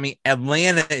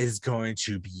 Atlanta is going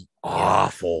to be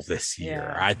awful this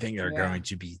year. I think they're going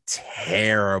to be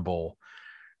terrible.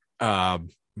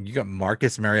 You got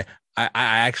Marcus Mariota. I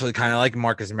actually kind of like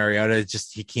Marcus Mariota. It's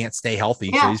just he can't stay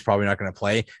healthy, so he's probably not going to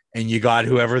play. And you got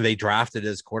whoever they drafted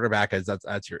as quarterback, as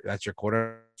that's your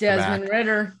quarterback. Desmond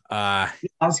Ridder. I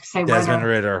was going to say Desmond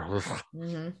Ridder.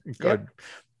 Good.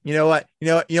 You know what?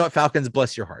 Falcons,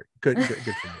 bless your heart. Good for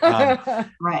you.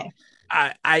 Right.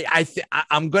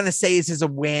 I'm gonna say this is a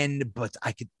win, but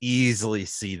I could easily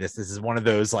see this. This is one of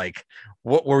those like,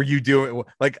 what were you doing?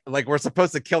 Like we're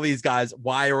supposed to kill these guys.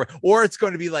 Why? Or it's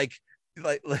going to be like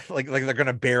they're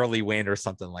gonna barely win or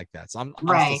something like that. So I'm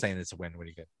still saying it's a win. What do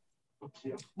you get?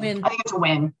 Win. I think it's a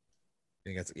win. I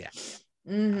think it's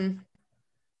Mm-hmm.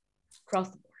 Across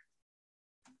the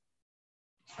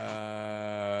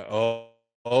board.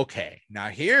 Okay. Now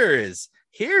here is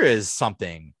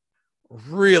something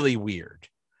really weird.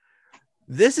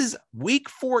 This is week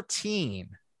 14,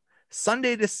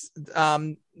 Sunday,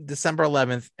 December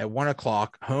 11th at 1:00,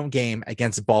 home game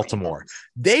against Baltimore.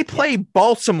 They play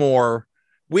Baltimore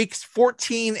weeks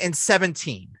 14 and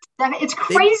 17. It's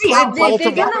crazy how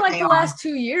they've done it like the last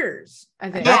 2 years.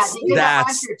 I think. Yeah, they did that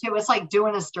last year too. It's like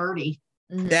doing us dirty.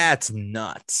 That's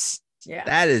nuts. Yeah,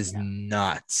 that is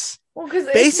nuts. Well, because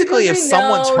basically, if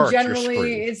someone's hurt,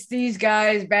 generally it's these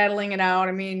guys battling it out.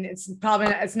 I mean, it's not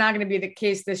going to be the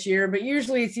case this year, but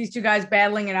usually it's these two guys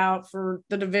battling it out for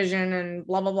the division and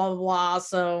blah blah blah blah blah.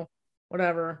 So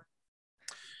whatever.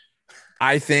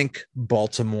 I think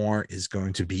Baltimore is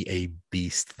going to be a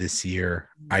beast this year.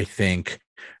 I think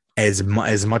as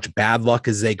much bad luck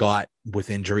as they got with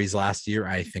injuries last year,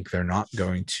 I think they're not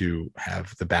going to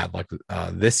have the bad luck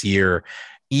this year,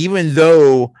 even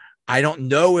though I don't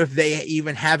know if they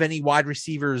even have any wide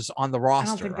receivers on the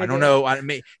roster. I don't know.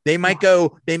 They might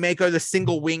go the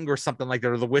single wing or something like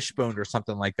that, or the wishbone or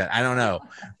something like that. I don't know.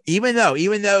 Even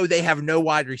though they have no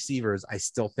wide receivers, I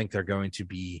still think they're going to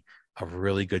be a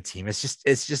really good team. It's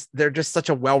just they're just such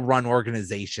a well-run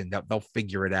organization that they'll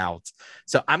figure it out.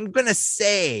 So I'm gonna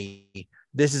say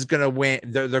this is gonna win.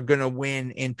 They're gonna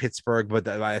win in Pittsburgh, but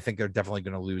I think they're definitely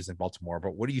gonna lose in Baltimore.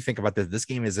 But what do you think about this? This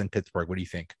game is in Pittsburgh. What do you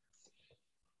think?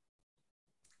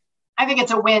 I think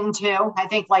it's a win too. I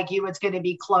think, like you, it's going to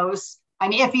be close.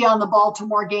 I'm iffy on the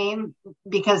Baltimore game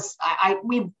because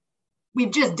we've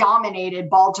just dominated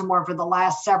Baltimore for the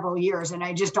last several years, and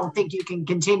I just don't think you can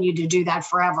continue to do that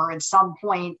forever. At some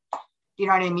point, you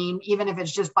know what I mean? Even if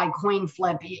it's just by coin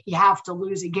flip, you have to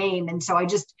lose a game. And so I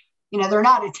just, they're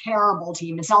not a terrible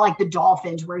team. It's not like the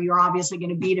Dolphins where you're obviously going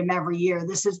to beat them every year.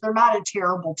 They're not a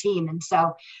terrible team. And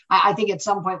so I think at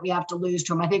some point we have to lose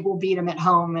to them. I think we'll beat them at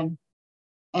home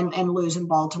and lose in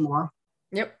Baltimore.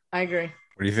 Yep, I agree.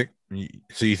 What do you think?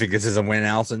 So you think this is a win,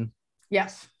 Allison?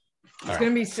 Yes.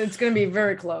 It's gonna be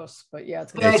very close, but yeah,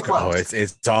 it's gonna be close.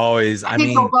 It's always. I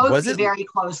mean, was it very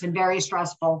close and very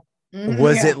stressful?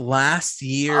 Was it last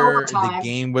year? The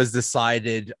game was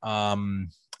decided.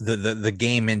 The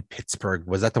game in Pittsburgh,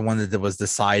 was that the one that was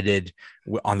decided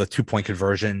on the 2-point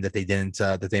conversion that they didn't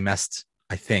that they messed?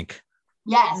 I think.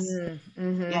 Yes.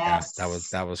 Mm-hmm. Yes. Yeah,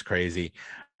 that was crazy.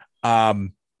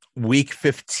 Week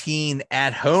 15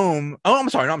 at home. Oh, I'm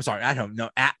sorry. At home. No,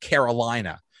 at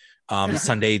Carolina.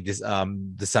 Sunday,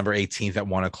 December 18th at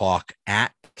 1:00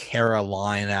 at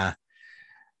Carolina.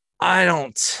 I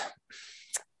don't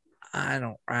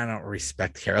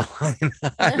respect Carolina.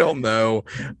 I don't know.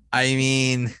 I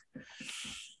mean,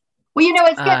 well,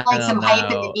 it's getting some hype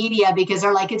in the media because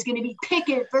they're like, it's going to be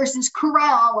Pickett versus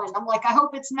Corral, and I'm like, I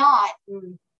hope it's not.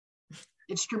 And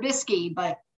it's Trubisky,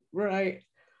 but right.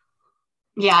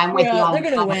 Yeah, I'm with you. They're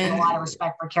going to win. A lot of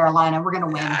respect for Carolina. We're going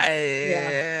to win.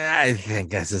 I think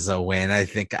this is a win. I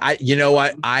think you know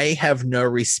what? I have no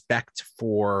respect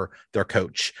for their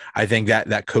coach. I think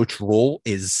that coach rule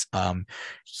is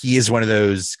he is one of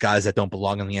those guys that don't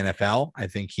belong in the NFL. I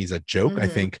think he's a joke. I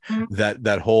think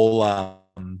that whole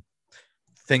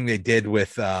thing they did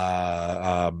with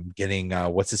getting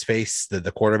what's his face,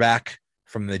 the quarterback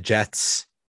from the Jets.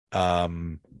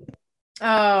 Darnold.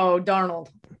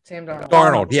 Sam Darnold.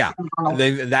 Darnold, yeah.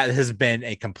 That has been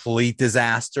a complete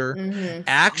disaster.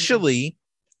 Actually,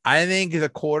 I think the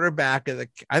quarterback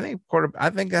I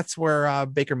think that's where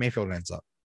Baker Mayfield ends up.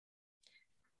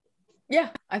 Yeah,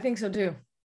 I think so too.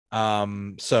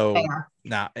 So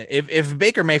now if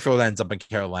Baker Mayfield ends up in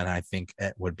Carolina, I think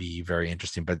it would be very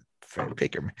interesting. But for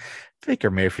Baker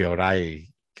Mayfield, I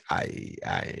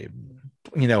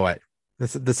you know what?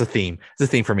 This is a theme. It's a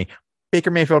theme for me. Baker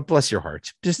Mayfield, bless your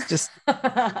heart. Just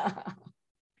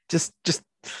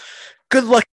good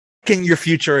luck in your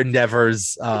future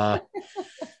endeavors.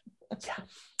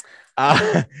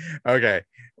 Okay.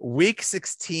 Week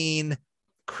 16,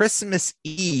 Christmas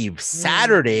Eve,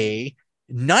 Saturday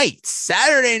night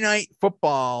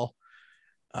football.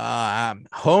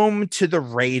 Home to the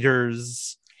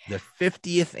Raiders, the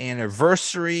 50th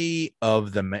anniversary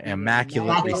of the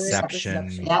Immaculate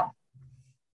Reception. Yep.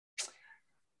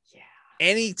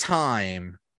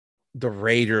 Anytime the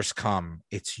Raiders come,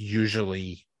 it's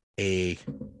usually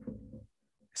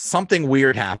something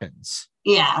weird happens.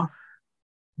 Yeah.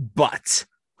 But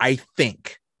I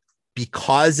think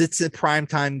because it's a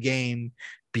primetime game,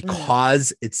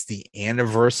 because it's the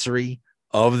anniversary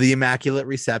of the Immaculate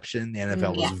Reception, the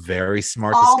NFL was very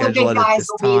smart to schedule it at this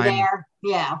time. Be there.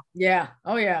 Yeah. Yeah.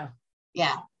 Oh, yeah.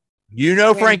 Yeah. You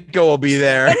know, Franco will be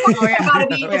there.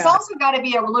 It's also got to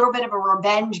be a little bit of a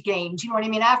revenge game. Do you know what I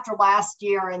mean? After last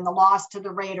year and the loss to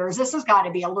the Raiders, this has got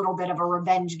to be a little bit of a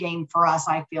revenge game for us,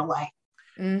 I feel like.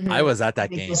 I was at that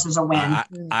game. This is a win.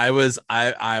 I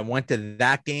went to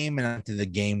that game and to the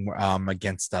game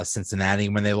against Cincinnati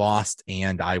when they lost,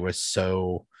 and I was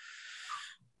so.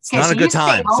 It's not a good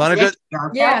time. It's not a good.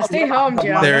 Yeah, stay home,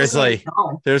 Joe. There's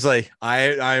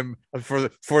I'm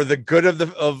for the good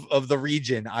of the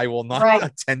region. I will not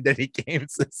attend any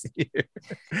games this year.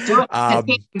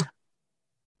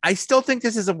 I still think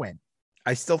this is a win.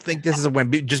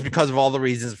 Just because of all the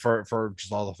reasons for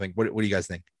just all the things. What do you guys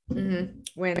think? Win.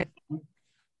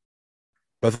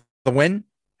 Both the win.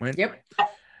 Yep.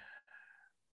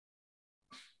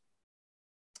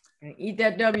 Eat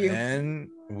that W. And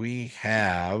we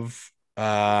have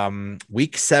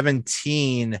week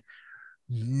 17,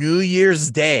 New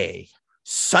Year's Day,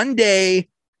 Sunday,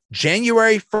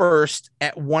 January 1st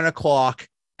at 1:00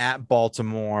 at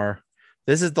Baltimore.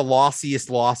 This is the lossiest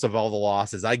loss of all the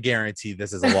losses. I guarantee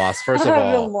this is a loss. First of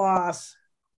all, loss.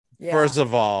 Yeah. First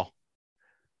of all,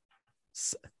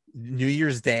 New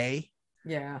Year's Day.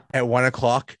 Yeah. At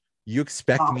 1:00, you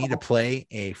expect me to play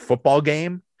a football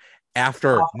game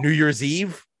after New Year's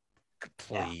Eve?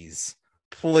 Please.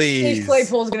 Chase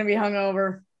Claypool's gonna be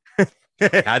hungover.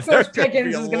 George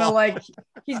Pickens is gonna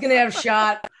he's gonna have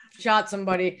shot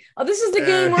somebody. Oh, this is the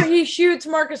game where he shoots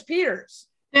Marcus Peters.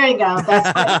 There you go.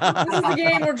 That's this is the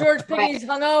game where George Pickens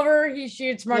hungover. He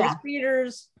shoots Marcus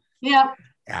Peters. Yep.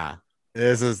 Yeah.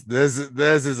 This is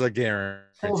a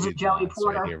guarantee. Joey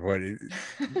Porter. Right, what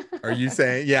are you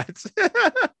saying? Yeah.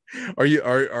 Are you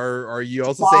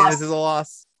also saying this is a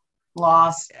loss?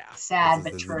 Loss. Yeah, sad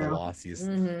but true.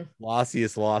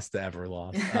 Lossiest loss to ever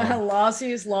lost.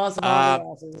 Lossiest loss of all the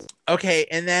losses. Okay,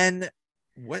 and then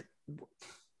what?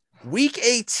 Week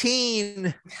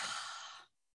 18.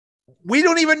 We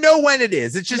don't even know when it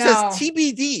is. It just says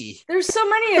TBD. There's so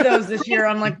many of those this year.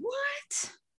 I'm like,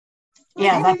 what?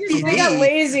 Yeah, they got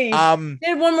lazy. They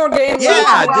had one more game.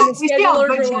 Yeah, we see how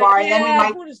good you are. Then we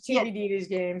might we'll just TBD these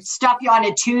games. Stuff you on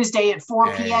a Tuesday at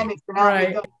 4 p.m. if you're not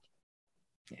right.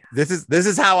 This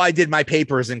is how I did my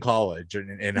papers in college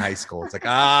and in high school. It's like,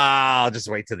 I'll just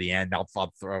wait to the end. I'll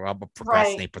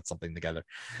procrastinate, put something together.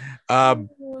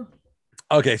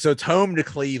 Okay, so it's home to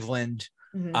Cleveland.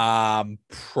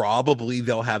 Probably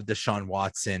they'll have Deshaun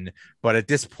Watson, but at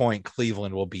this point,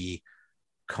 Cleveland will be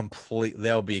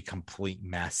they'll be a complete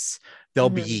mess. They'll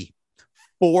be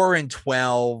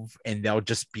 4-12, and they'll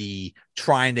just be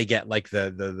trying to get like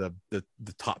the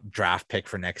top draft pick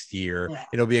for next year. Yeah.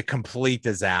 It'll be a complete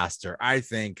disaster. I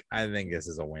think this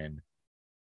is a win.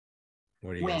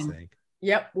 What do you guys think?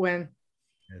 Yep, win.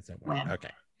 It's a win.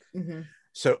 Okay.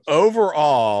 So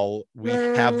overall, we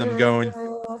have them going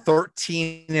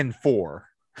 13-4.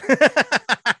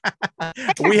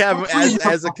 We have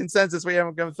as a consensus, we have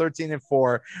them going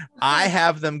 13-4. I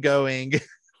have them going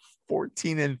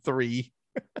 14-3.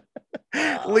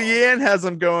 LeeAnn has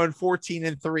them going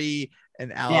 14-3,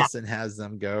 and Allison has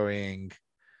them going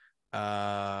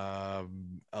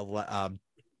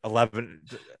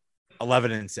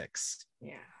 11-6.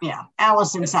 Yeah.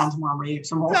 Allison sounds more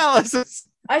reasonable.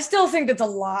 I still think that's a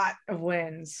lot of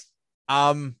wins.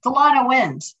 It's a lot of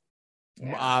wins.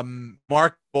 Yeah.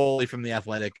 Mark Boley from The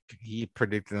Athletic, he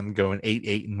predicted them going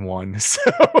 8-1. So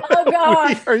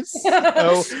God.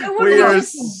 we are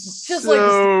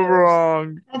so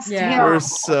wrong. That's we're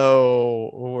so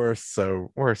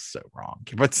wrong.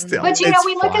 But still,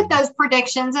 we look at those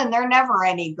predictions and they're never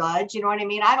any good. You know what I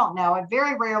mean? I don't know.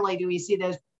 Very rarely do we see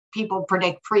those people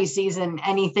predict preseason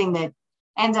anything that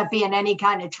ends up being any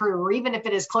kind of true, or even if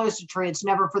it is close to true, it's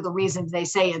never for the reasons they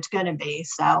say it's going to be.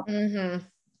 So.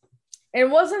 And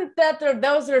wasn't that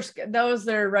that was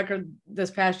their record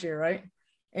this past year, right?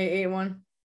 8-1.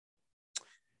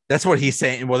 That's what he's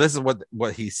saying. Well, this is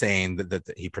what he's saying that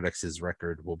he predicts his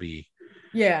record will be.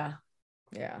 Yeah.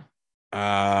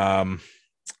 I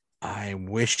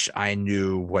wish I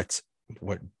knew what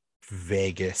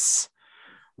Vegas.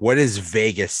 What is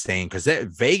Vegas saying? Because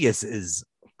Vegas is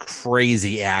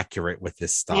crazy accurate with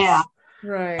this stuff. Yeah.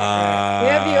 Right. We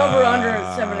have the over/under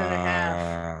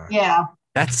at 7.5. Yeah.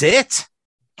 That's it.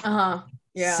 Yeah.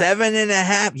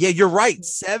 7.5. Yeah, you're right.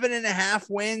 7.5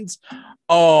 wins.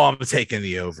 Oh, I'm taking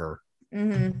the over.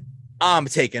 I'm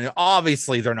taking it.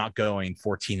 Obviously, they're not going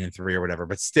 14-3 or whatever,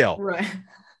 but still. Right.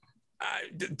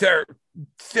 they're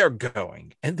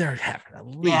going and they're having at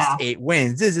least 8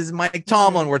 wins. This is Mike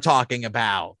Tomlin we're talking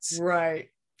about. Right.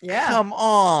 Yeah. Come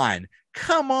on.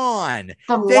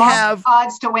 They have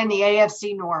odds to win the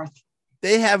AFC North.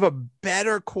 They have a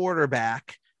better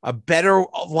quarterback, a better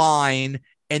line,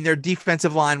 and their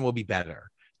defensive line will be better.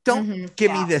 Don't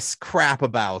give me this crap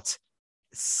about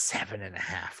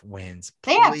 7.5 wins.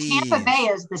 Please. They have Tampa Bay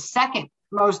as the second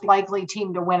most likely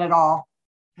team to win it all,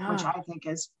 which I think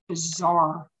is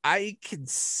bizarre. I could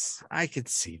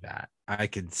see that. I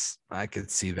could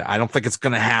see that. I don't think it's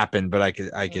going to happen, but I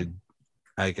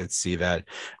could see that.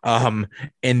 And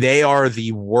they are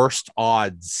the worst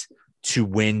odds to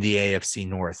win the AFC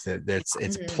North.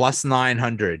 It's plus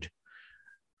 900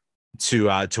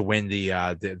 to win the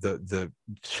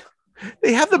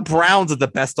they have the Browns at the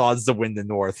best odds to win the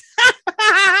North.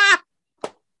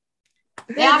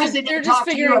 They're just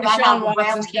figuring about how the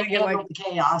Browns can't get like the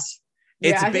chaos.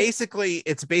 It's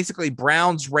basically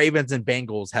Browns, Ravens, and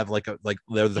Bengals have they're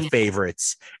the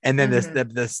favorites, and then the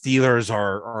Steelers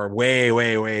are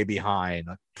way behind.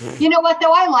 You know what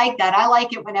though? I like that. I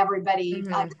like it when everybody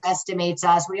underestimates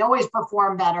us. We always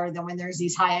perform better than when there's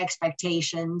these high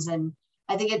expectations, and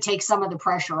I think it takes some of the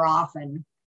pressure off, and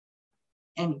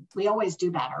we always do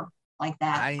better like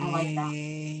that. I like that.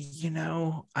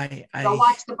 Go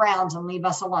watch the Browns and leave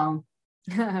us alone.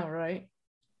 Right.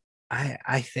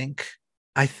 I think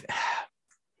it's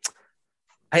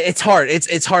hard.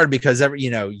 It's hard because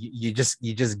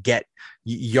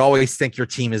you always think your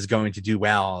team is going to do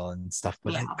well and stuff,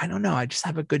 but I don't know. I just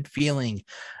have a good feeling.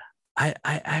 I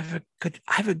have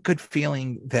a good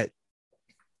feeling that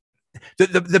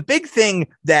the big thing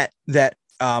that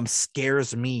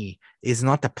scares me is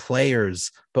not the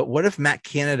players, but what if Matt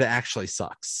Canada actually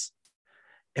sucks?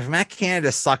 If Matt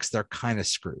Canada sucks, they're kind of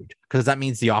screwed because that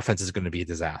means the offense is going to be a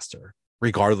disaster,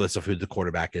 regardless of who the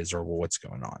quarterback is or what's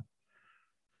going on.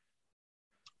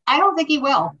 I don't think he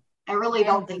will. I really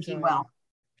don't think he will.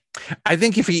 I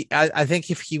think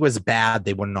if he was bad,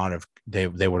 they would not have. They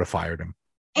would have fired him.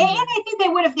 And I think they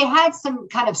would if they had some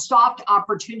kind of soft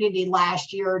opportunity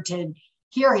last year to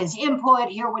hear his input,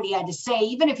 hear what he had to say,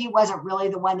 even if he wasn't really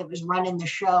the one that was running the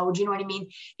show. Do you know what I mean?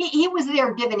 He was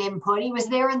there giving input. He was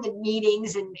there in the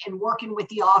meetings and working with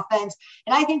the offense.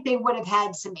 And I think they would have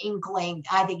had some inkling.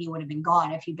 I think he would have been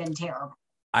gone if he'd been terrible.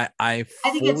 I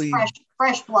think it's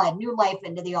fresh blood, new life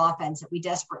into the offense that we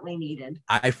desperately needed.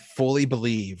 I fully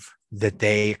believe that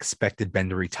they expected Ben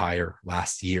to retire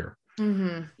last year.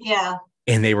 Mm-hmm. Yeah.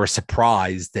 And they were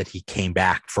surprised that he came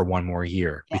back for one more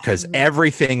year because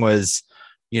everything was,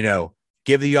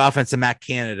 give the offense to Matt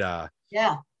Canada.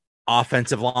 Yeah.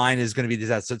 Offensive line is going to be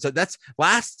disaster. So that's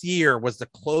last year was the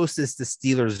closest the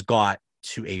Steelers got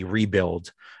to a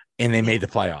rebuild and they made the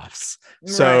playoffs.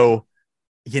 Right. So,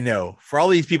 for all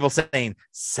these people saying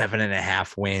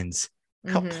 7.5 wins,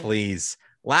 please.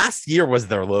 Last year was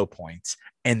their low point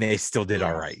and they still did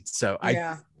all right. So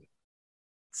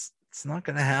it's not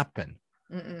going to happen.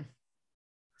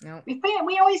 No.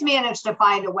 We always manage to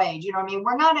find a way. Do you know what I mean?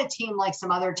 We're not a team like some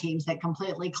other teams that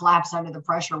completely collapse under the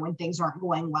pressure when things aren't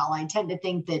going well. I tend to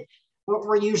think that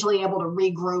we're usually able to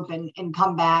regroup and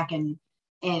come back and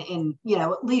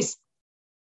at least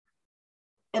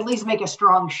make a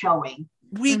strong showing.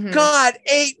 We got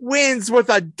 8 wins with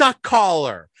a duck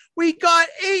collar. We got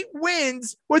 8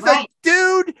 wins with a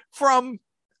dude from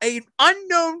an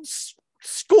unknown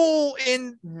school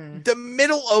in the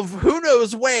middle of who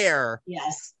knows where.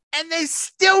 Yes. And they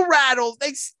still rattled.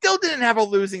 They still didn't have a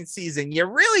losing season. You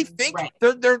really think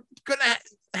they're going to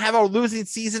have a losing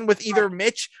season with either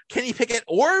Mitch, Kenny Pickett,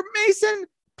 or Mason?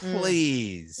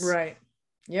 Please. Right.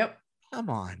 Yep. Come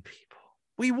on, people.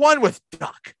 We won with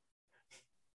Duck.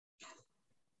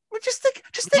 Just think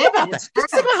about that.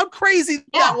 Just think about how crazy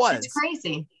that was. It's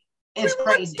crazy. We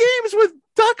won games with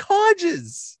Duck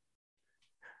Hodges.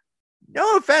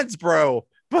 No offense, bro,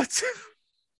 but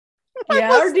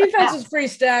our defense was pretty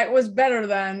stacked. Was better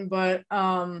then, but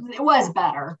it was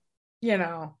better.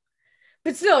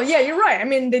 But still, you're right. I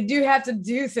mean, they do have to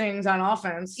do things on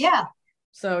offense. Yeah.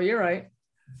 So you're right.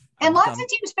 And lots of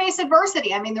teams face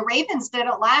adversity. I mean, the Ravens did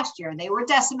it last year. They were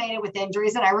decimated with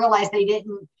injuries, and I realized they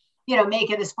didn't,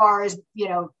 make it as far as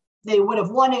they would have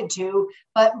wanted to,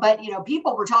 but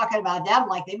people were talking about them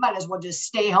like they might as well just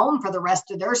stay home for the rest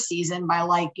of their season by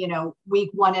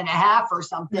week 1.5 or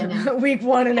something. And week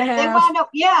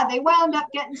 1.5. They wound up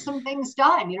getting some things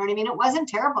done. You know what I mean? It wasn't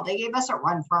terrible. They gave us a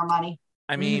run for our money.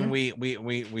 I mean,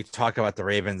 we talk about the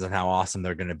Ravens and how awesome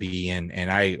they're going to be, and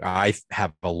I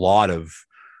have a lot of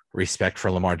respect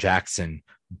for Lamar Jackson,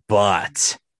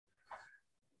 but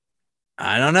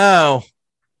I don't know.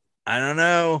 I don't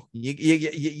know.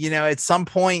 You know, at some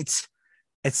point,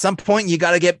 you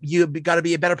got to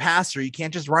be a better passer. You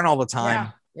can't just run all the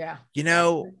time. Yeah. You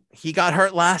know, he got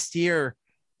hurt last year.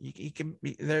 He can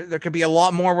be there could be a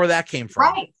lot more where that came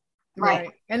from. Right.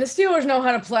 And the Steelers know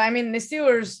how to play. I mean, the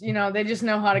Steelers, you know, they just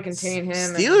know how to contain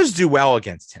him. Steelers do well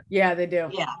against him. Yeah, they do.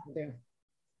 Yeah. They do.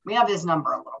 We have his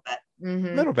number a little bit. Mm-hmm.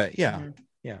 A little bit. Yeah. Mm-hmm.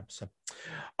 Yeah. So,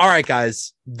 all right,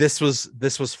 guys, this was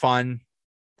fun.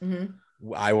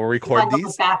 Mm-hmm. I will record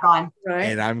these back on. Right.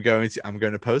 And I'm going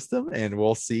to post them, and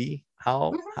we'll see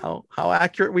how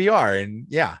accurate we are. And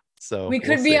yeah, so we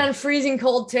could be on freezing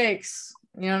cold takes.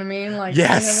 You know what I mean? Like,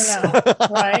 yes, you never know,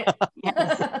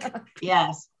 right?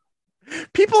 Yes.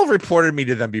 People have reported me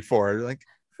to them before. Like,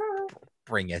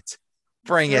 bring it.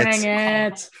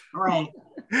 Right.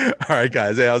 All right,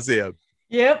 guys. Hey, I'll see you.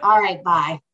 Yep. All right. Bye.